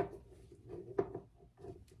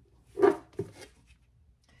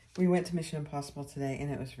 We went to Mission Impossible today,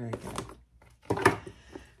 and it was very good.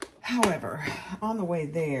 However, on the way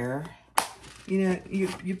there, you know,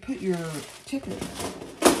 you put your tickets,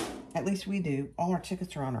 at least we do, all our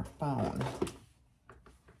tickets are on our phone.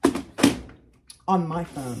 On my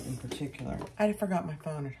phone in particular. I forgot my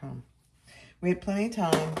phone at home. We had plenty of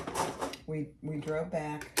time. We drove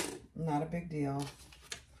back, not a big deal.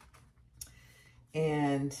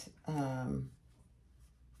 And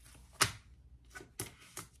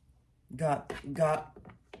got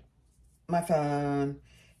my phone,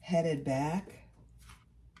 headed back.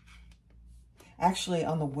 Actually,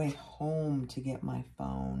 on the way home to get my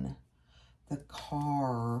phone, the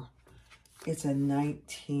car, it's a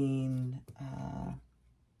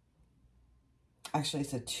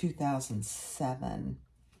 2007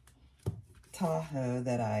 Tahoe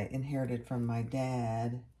that I inherited from my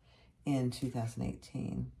dad in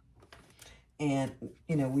 2018. And,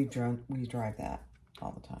 you know, we drive that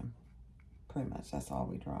all the time. Pretty much, that's all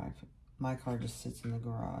we drive. My car just sits in the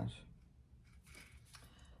garage.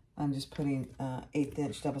 I'm just putting 1/8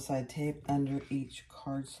 inch double-sided tape under each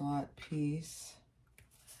card slot piece.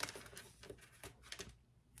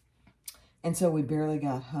 And so we barely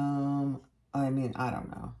got home. I mean, I don't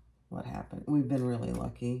know what happened. We've been really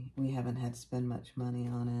lucky. We haven't had to spend much money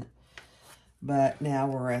on it. But now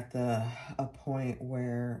we're at a point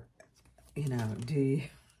where, you know, do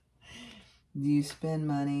you spend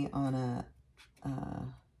money on a,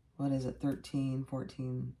 what is it, 13,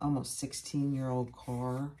 14, almost 16-year-old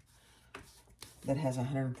car that has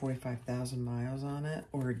 145,000 miles on it?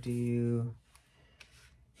 Or do you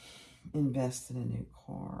invest in a new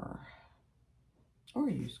car? Or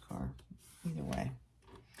a used car? Either way.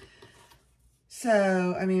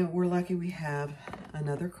 So, I mean, we're lucky we have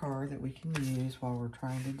another car that we can use while we're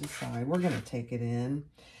trying to decide. We're going to take it in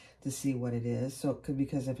to see what it is. So, it could,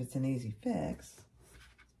 because if it's an easy fix,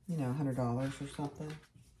 you know, $100 or something,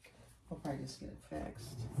 we'll probably just get it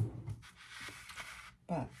fixed.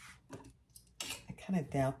 But I kind of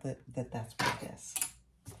doubt that that's what it is.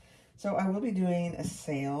 So, I will be doing a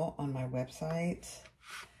sale on my website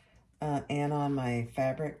and on my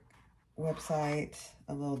fabric website,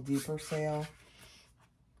 a little deeper sale,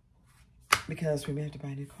 because we may have to buy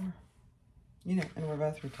a new car, you know, and we're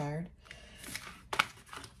both retired.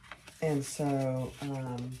 And so,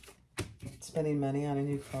 spending money on a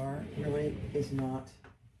new car really is not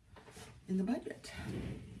in the budget.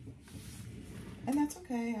 And that's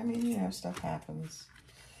okay. I mean, you know, stuff happens.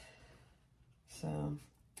 So,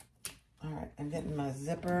 all right, I'm getting my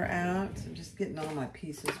zipper out. I'm just getting all my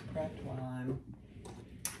pieces prepped while I'm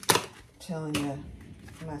telling you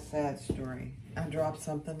my sad story. I dropped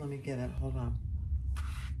something. Let me get it. Hold on.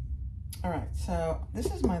 All right, so this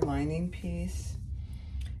is my lining piece.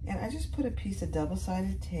 And I just put a piece of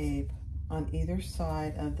double-sided tape on either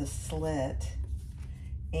side of the slit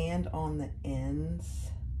and on the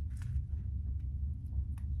ends.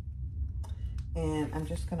 And I'm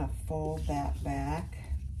just going to fold that back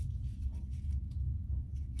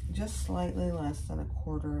just slightly less than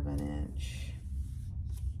 1/4 of an inch.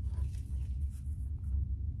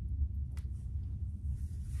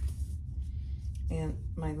 And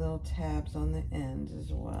my little tabs on the ends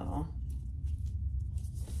as well.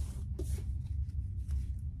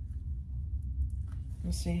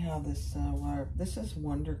 Let's see how this this is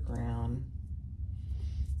Wonderground,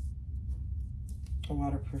 a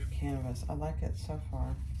waterproof canvas. I like it so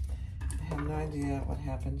far. I have no idea what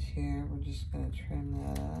happens here. We're just going to trim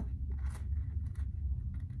that up.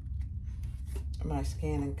 My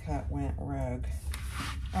scan and cut went rogue.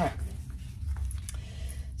 All right.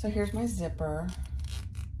 So here's my zipper.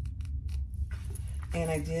 And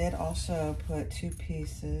I did also put 2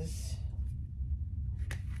 pieces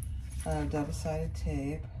of double-sided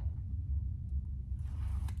tape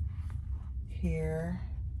here.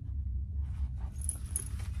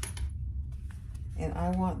 And I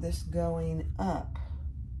want this going up.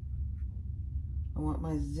 I want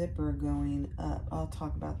my zipper going up. I'll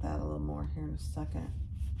talk about that a little more here in a second.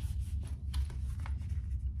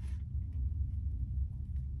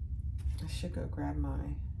 I should go grab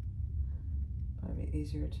my, probably be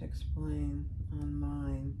easier to explain on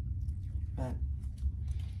mine, but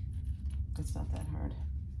it's not that hard.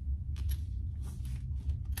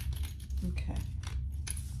 Okay.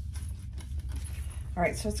 All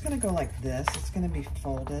right, so it's gonna go like this. It's gonna be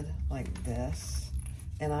folded like this.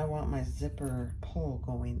 And I want my zipper pull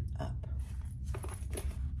going up.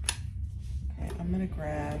 Okay, I'm gonna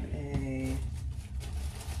grab a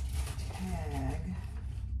tag.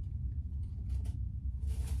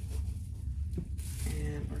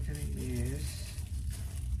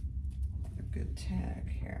 good tag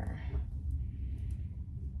here.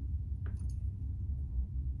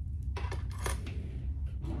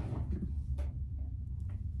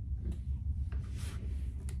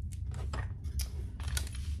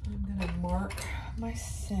 I'm gonna mark my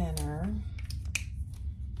center.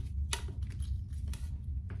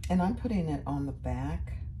 And I'm putting it on the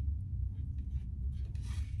back.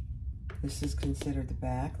 This is considered the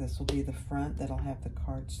back. This will be the front that'll have the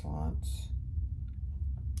card slots.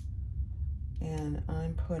 And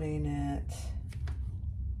I'm putting it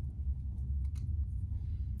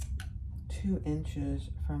 2 inches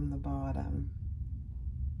from the bottom.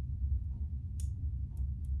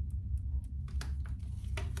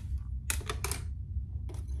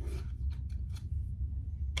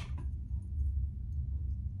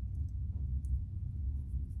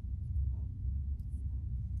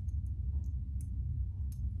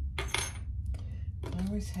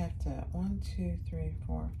 I always have to, 1, 2, 3,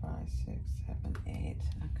 4, 5, 6, 7, 8.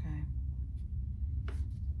 Okay.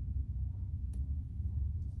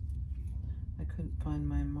 I couldn't find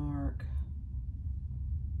my mark.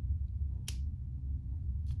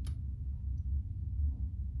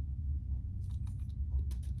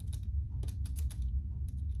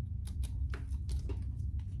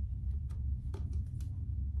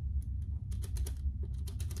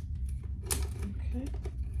 Okay.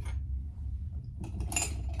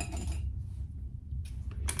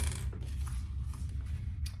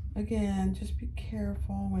 Again, just be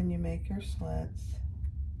careful when you make your slits.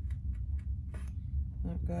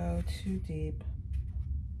 Don't go too deep.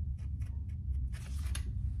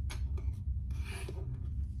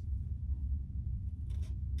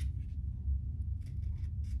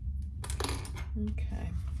 Okay.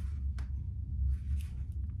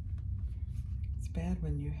 It's bad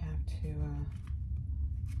when you have to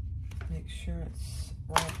make sure it's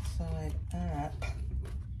right side up.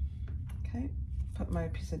 Okay. Put my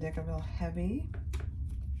piece of Decaville heavy.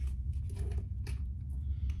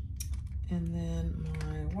 And then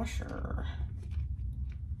my washer.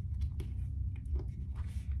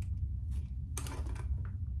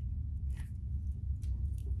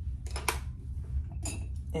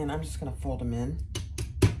 And I'm just gonna fold them in.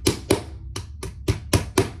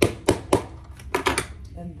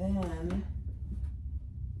 And then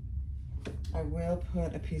I will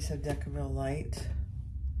put a piece of Decaville Light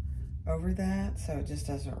over that so it just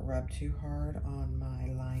doesn't rub too hard on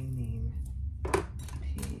my lining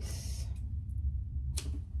piece.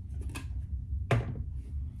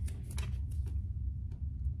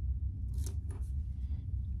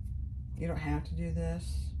 You don't have to do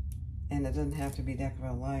this, and it doesn't have to be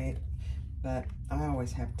Decaville Light, but I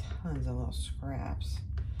always have tons of little scraps,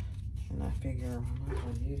 and I figure I might as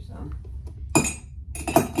well use them.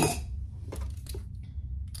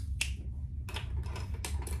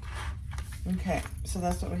 Okay, so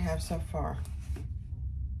that's what we have so far.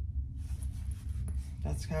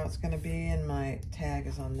 That's how it's going to be, and my tag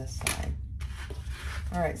is on this side.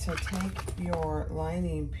 All right, so take your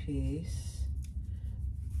lining piece,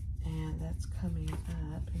 and that's coming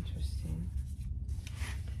up. Interesting.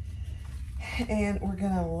 And we're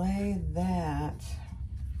going to lay that.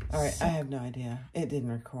 All right, I have no idea. It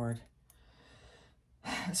didn't record.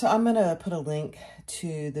 So I'm going to put a link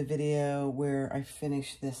to the video where I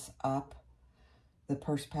finish this up, the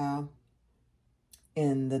purse pal,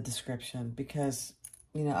 in the description, because,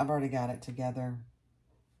 you know, I've already got it together.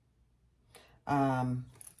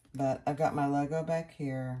 But I've got my logo back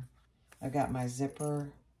here. I've got my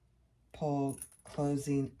zipper pull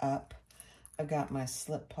closing up. I've got my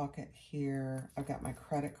slip pocket here. I've got my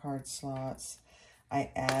credit card slots.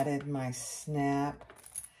 I added my snap,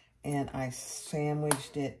 and I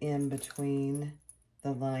sandwiched it in between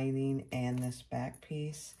the lining and this back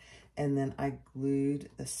piece. And then I glued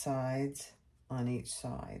the sides on each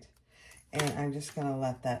side. And I'm just going to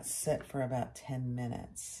let that sit for about 10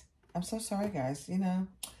 minutes. I'm so sorry, guys. You know,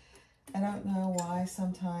 I don't know why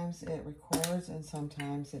sometimes it records and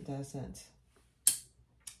sometimes it doesn't.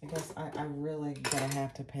 I guess I really gonna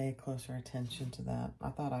have to pay closer attention to that. I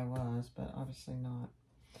thought I was, but obviously not.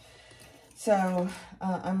 So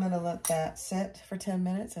I'm gonna let that sit for 10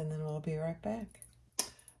 minutes and then we'll be right back.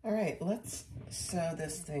 All right, let's sew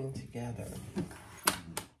this thing together.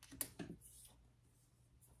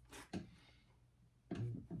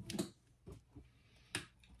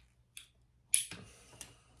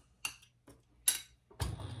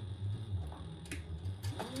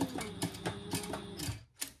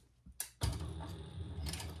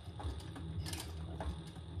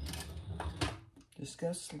 Just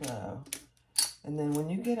go slow. And then when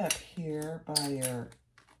you get up here by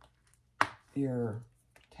your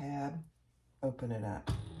tab, open it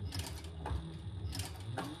up.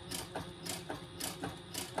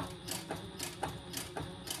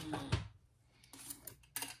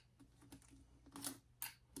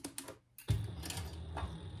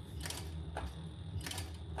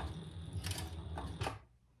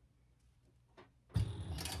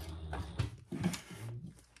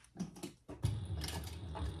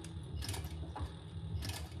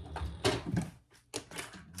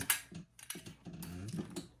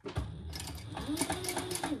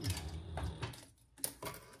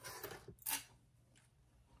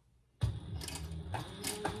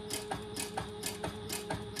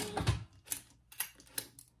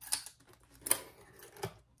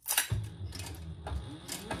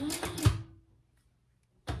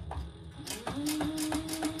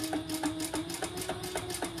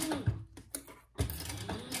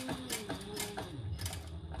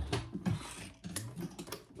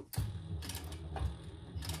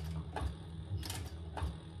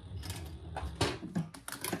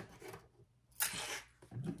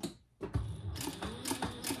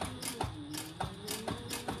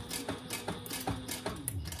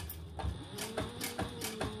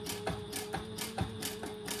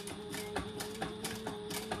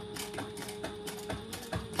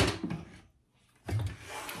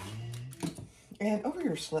 And over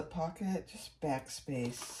your slip pocket, just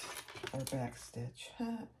backspace or backstitch.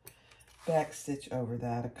 Backstitch over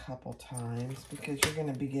that a couple times because you're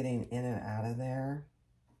going to be getting in and out of there.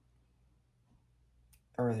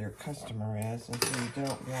 Or your customer is. And so you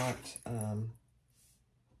don't want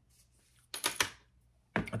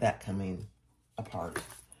that coming apart.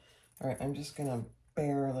 All right, I'm just going to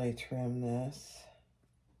barely trim this.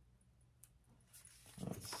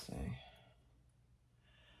 Let's see.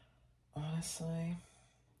 Honestly,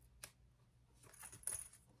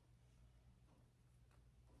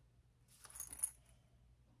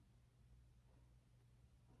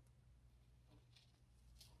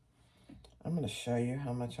 I'm going to show you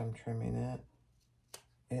how much I'm trimming it.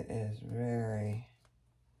 It is very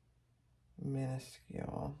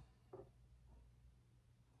minuscule.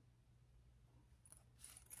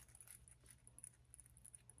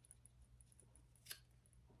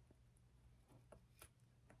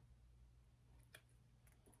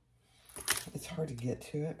 It's hard to get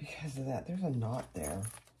to it because of that. There's a knot there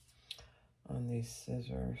on these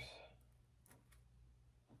scissors.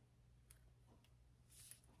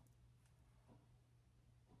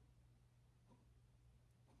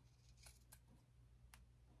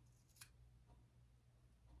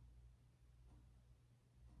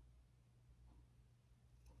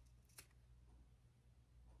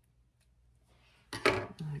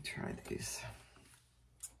 Let me try these.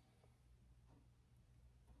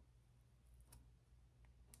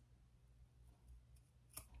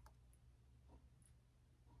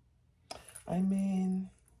 I mean,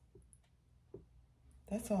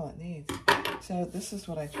 that's all it needs. So this is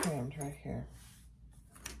what I trimmed right here.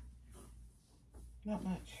 Not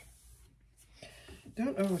much.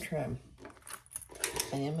 Don't over trim.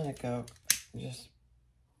 I am going to go just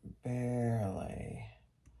barely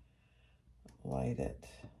light it.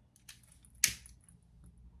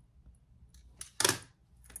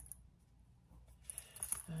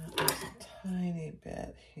 There's a tiny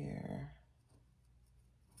bit here.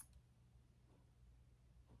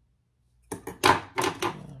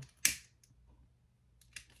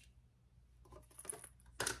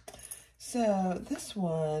 So this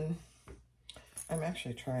one, I'm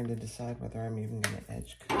actually trying to decide whether I'm even going to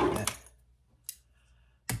edge cut it.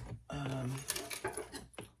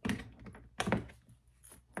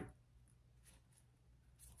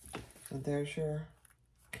 So there's your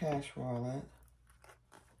cash wallet,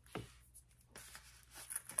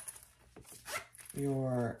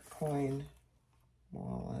 your coin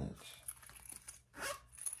wallet,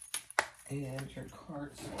 and your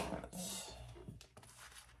card slots.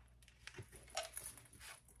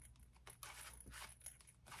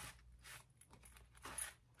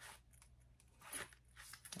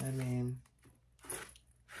 I mean,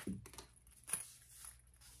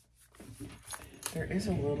 there is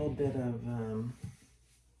a little bit of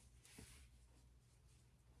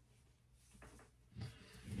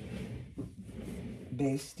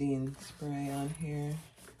basting spray on here.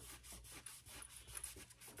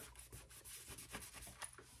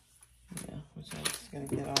 Yeah, which I'm just going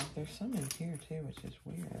to get off. There's some in here too, which is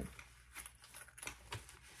weird.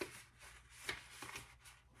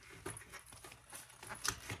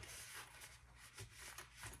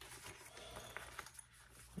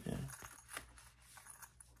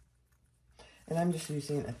 And I'm just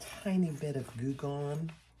using a tiny bit of Goo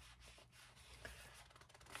Gone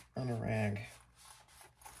on a rag.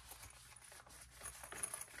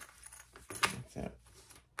 That's it.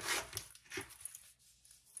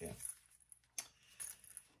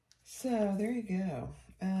 So there you go.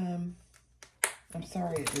 I'm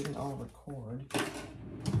sorry it didn't all record.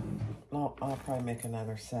 I'll probably make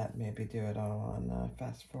another set, maybe do it all on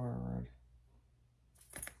fast forward.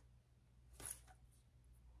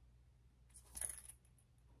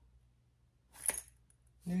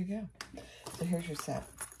 There you go. So here's your set.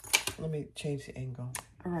 Let me change the angle.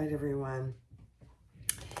 All right, everyone.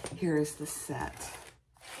 Here is the set.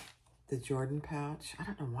 The Jordan pouch. I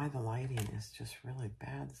don't know why the lighting is just really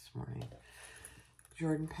bad this morning.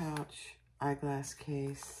 Jordan pouch, eyeglass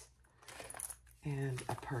case, and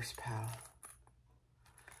a purse pal.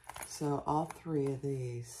 So all three of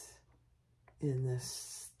these in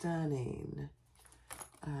this stunning,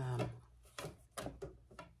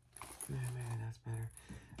 maybe that's better.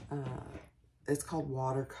 It's called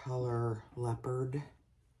Watercolor Leopard.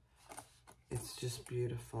 It's just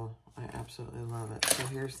beautiful. I absolutely love it. So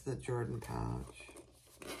here's the Jordan pouch.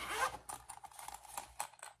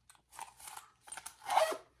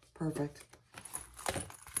 Perfect.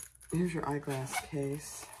 Here's your eyeglass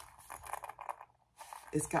case.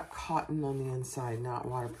 It's got cotton on the inside, not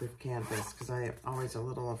waterproof canvas, because I am always a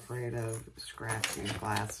little afraid of scratching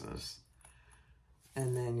glasses.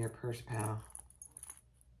 And then your purse pal.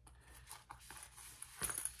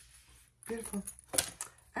 Beautiful.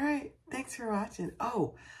 All right, thanks for watching.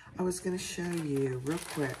 Oh, I was going to show you real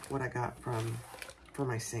quick what I got for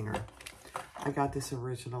my Singer. I got this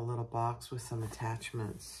original little box with some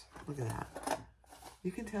attachments. Look at that.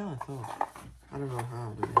 You can tell it's old. I don't know how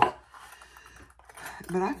old it is.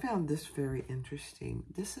 But I found this very interesting.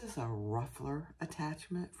 This is a ruffler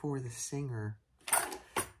attachment for the Singer.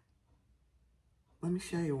 Let me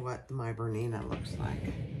show you what my Bernina looks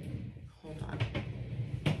like. Hold on.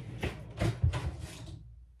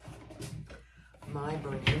 My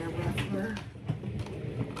Bernina ruffler.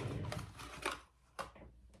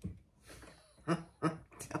 I'm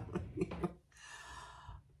telling you.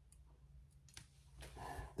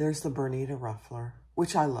 There's the Bernina ruffler,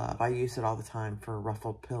 which I love. I use it all the time for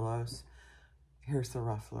ruffled pillows. Here's the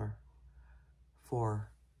ruffler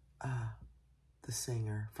for the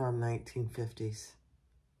Singer from 1950s.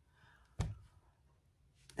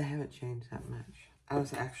 They haven't changed that much. I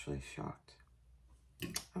was actually shocked.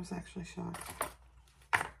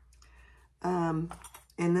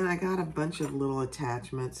 And then I got a bunch of little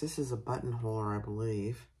attachments. This is a buttonhole, I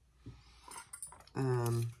believe.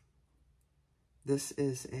 This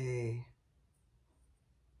is a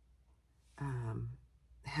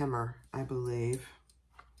hemmer, I believe.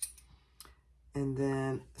 And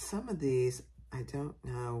then some of these, I don't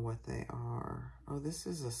know what they are. Oh, this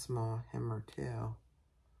is a small hemmer too.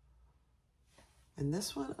 And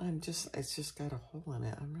this one, it's just got a hole in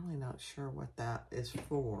it. I'm really not sure what that is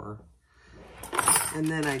for. And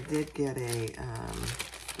then I did get a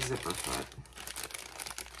zipper foot.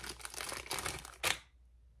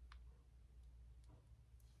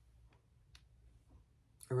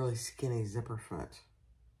 A really skinny zipper foot.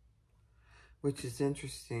 Which is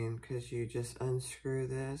interesting because you just unscrew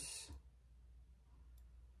this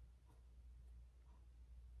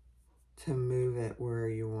to move it where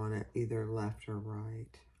you want it, either left or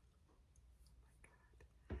right.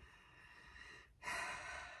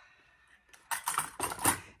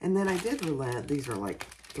 And then I did relent. These are like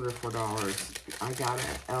 $3 or $4. I got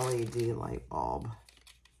an LED light bulb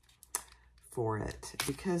for it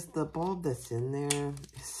because the bulb that's in there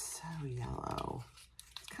is so yellow.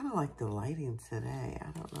 It's kind of like the lighting today.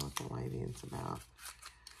 I don't know what the lighting's about.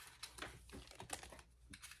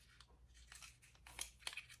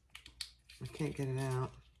 I can't get it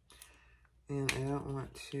out. And I don't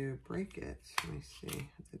want to break it. Let me see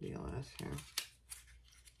what the deal is here.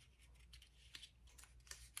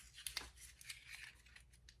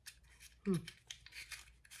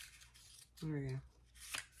 There we go.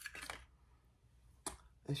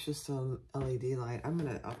 It's just an LED light.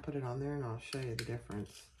 I'll put it on there and I'll show you the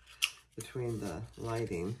difference between the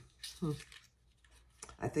lighting.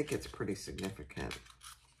 I think it's pretty significant.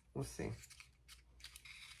 We'll see.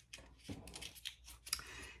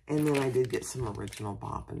 And then I did get some original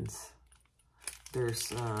bobbins.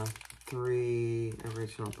 There's 3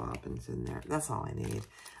 original bobbins in there. That's all I need.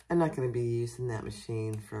 I'm not going to be using that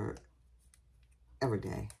machine for every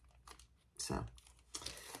day. So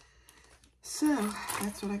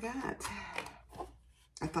that's what I got.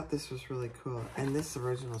 I thought this was really cool. And this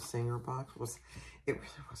original Singer box it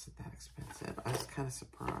really wasn't that expensive. I was kind of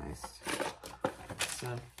surprised.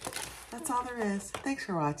 So that's all there is. Thanks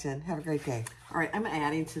for watching. Have a great day. All right, I'm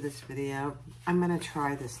adding to this video. I'm going to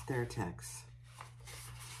try this Theratex.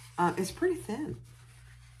 It's pretty thin.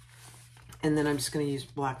 And then I'm just going to use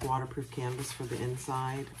black waterproof canvas for the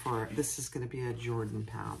inside. This is going to be a Jordan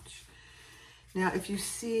pouch. Now, if you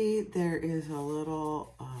see there is a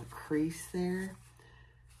little crease there,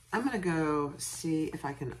 I'm gonna go see if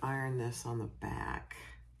I can iron this on the back.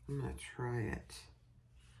 I'm gonna try it.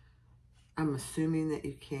 I'm assuming that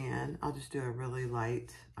you can. I'll just do a really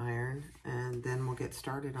light iron and then we'll get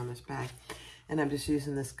started on this bag. And I'm just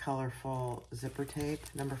using this colorful zipper tape,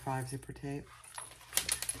 number 5 zipper tape.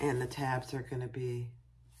 And the tabs are gonna be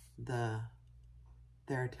the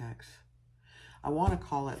Theratex. I wanna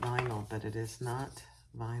call it vinyl, but it is not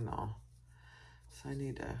vinyl. So I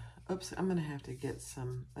need to, oops, I'm gonna have to get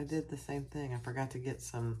some, I did the same thing. I forgot to get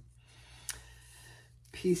some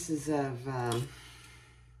pieces of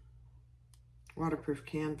waterproof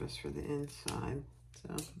canvas for the inside.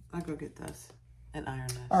 So I'll go get this and iron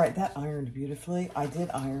this. All right, that ironed beautifully. I did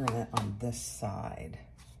iron it on this side.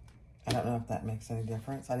 I don't know if that makes any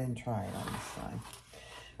difference. I didn't try it on this side.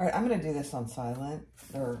 All right, I'm gonna do this on silent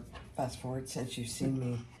or fast forward since you've seen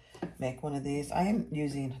me make one of these. I am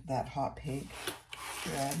using that hot pink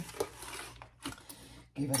thread.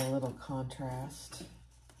 Give it a little contrast,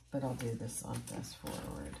 but I'll do this on fast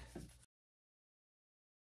forward.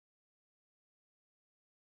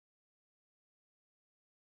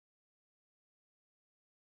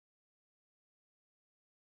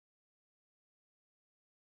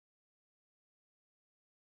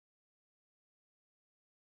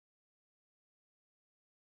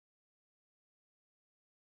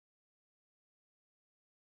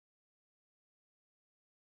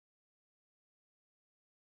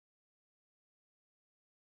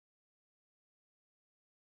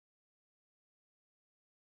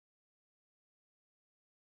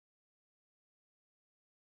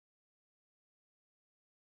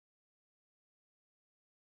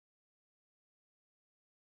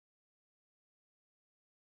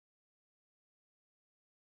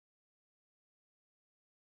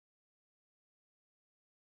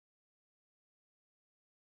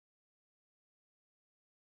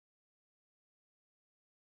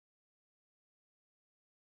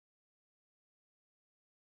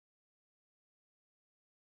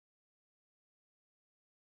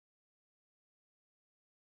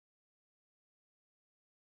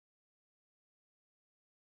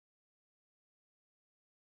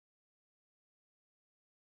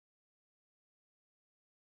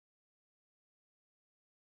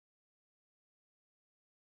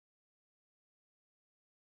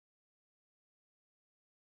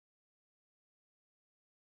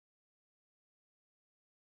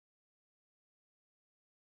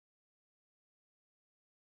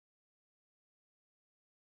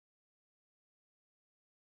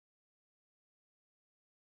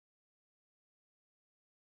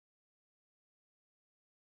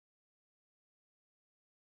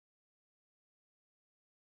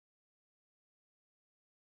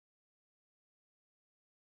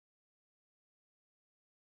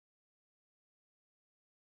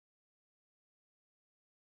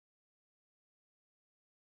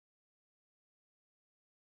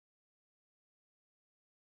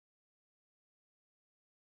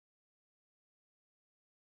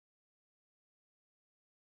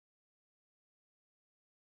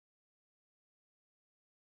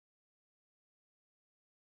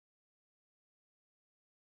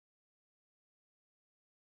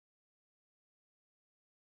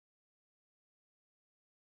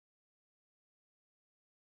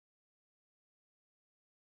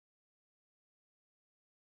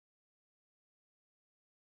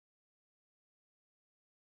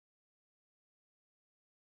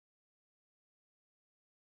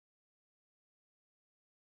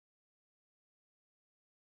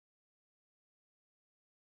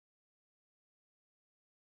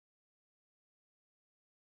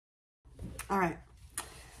 All right,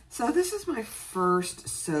 so this is my first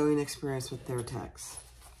sewing experience with Theratex.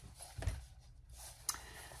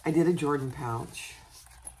 I did a Jordan pouch,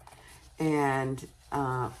 and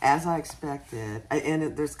as I expected,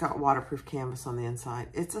 there's got waterproof canvas on the inside.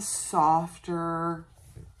 It's a softer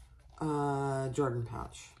Jordan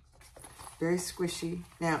pouch, very squishy.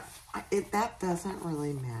 Now, that doesn't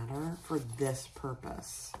really matter for this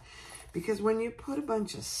purpose, because when you put a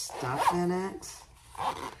bunch of stuff in it,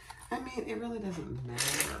 I mean, it really doesn't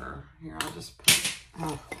matter. Here, I'll just put,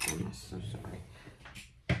 oh goodness, so sorry.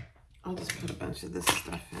 I'll just put a bunch of this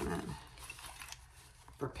stuff in it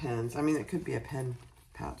for pens. I mean, it could be a pen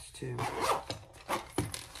pouch too.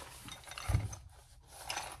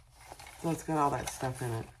 So it's got all that stuff in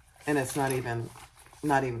it. And it's not even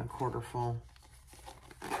a quarter full.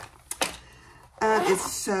 It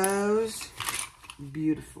sews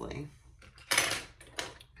beautifully.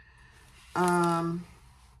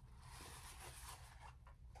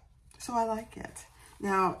 So I like it.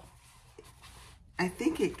 Now, I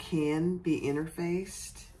think it can be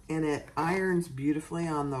interfaced, and it irons beautifully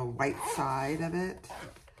on the white side of it.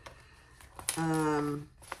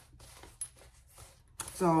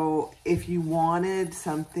 So if you wanted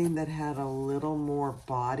something that had a little more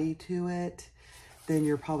body to it, then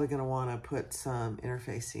you're probably going to want to put some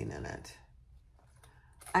interfacing in it.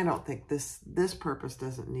 I don't think this purpose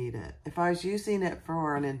doesn't need it. If I was using it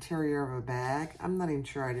for an interior of a bag, I'm not even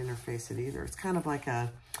sure I'd interface it either. It's kind of like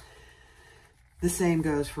the same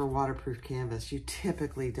goes for waterproof canvas. You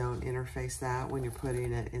typically don't interface that when you're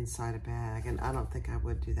putting it inside a bag, and I don't think I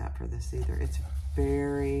would do that for this either. It's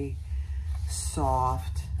very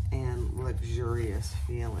soft and luxurious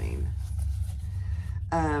feeling.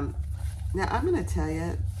 Now I'm going to tell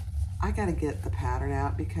you, I got to get the pattern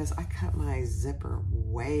out because I cut my zipper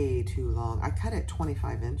way too long. I cut it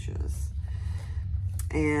 25 inches,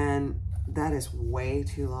 and that is way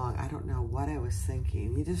too long. I don't know what I was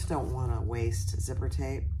thinking. You just don't want to waste zipper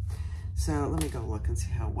tape. So let me go look and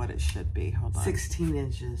see what it should be. Hold on. 16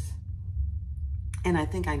 inches. And I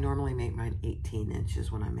think I normally make mine 18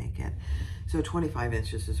 inches when I make it. So 25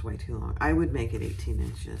 inches is way too long. I would make it 18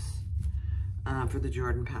 inches for the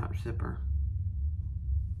Jordan pouch zipper.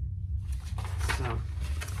 So,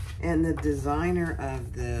 and the designer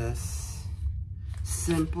of this,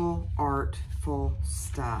 Simple Artful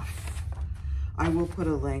Stuff. I will put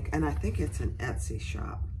a link, and I think it's an Etsy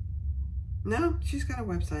shop. No, she's got a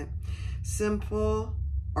website.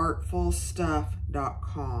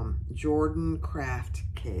 SimpleArtfulStuff.com. Jordan Craft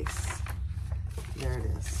Case. There it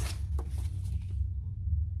is.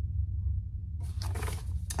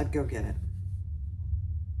 I'd go get it.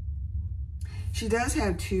 She does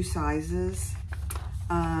have 2 sizes.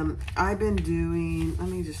 I've been doing, let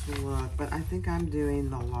me just look, but I think I'm doing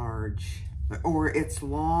the large, or it's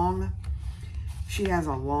long. She has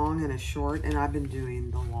a long and a short, and I've been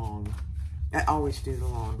doing the long. I always do the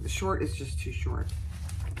long. The short is just too short.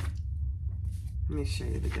 Let me show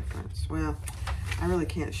you the difference. Well, I really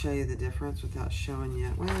can't show you the difference without showing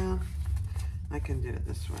you. Well, I can do it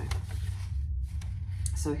this way.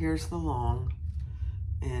 So here's the long,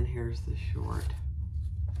 and here's the short.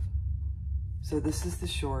 So this is the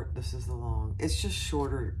short, this is the long. It's just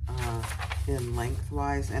shorter in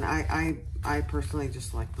lengthwise, and I personally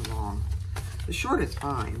just like the long. The short is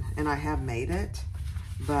fine, and I have made it,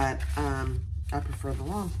 but I prefer the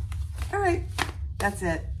long. All right, that's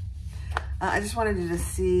it. I just wanted you to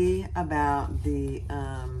see about the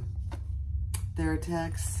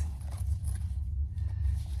Theratex.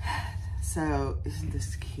 So isn't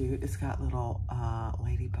this cute? It's got little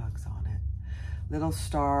ladybugs on it. Little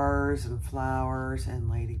stars and flowers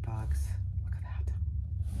and ladybugs. Look at that.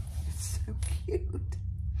 It's so cute.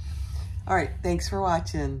 All right, thanks for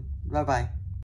watching. Bye-bye.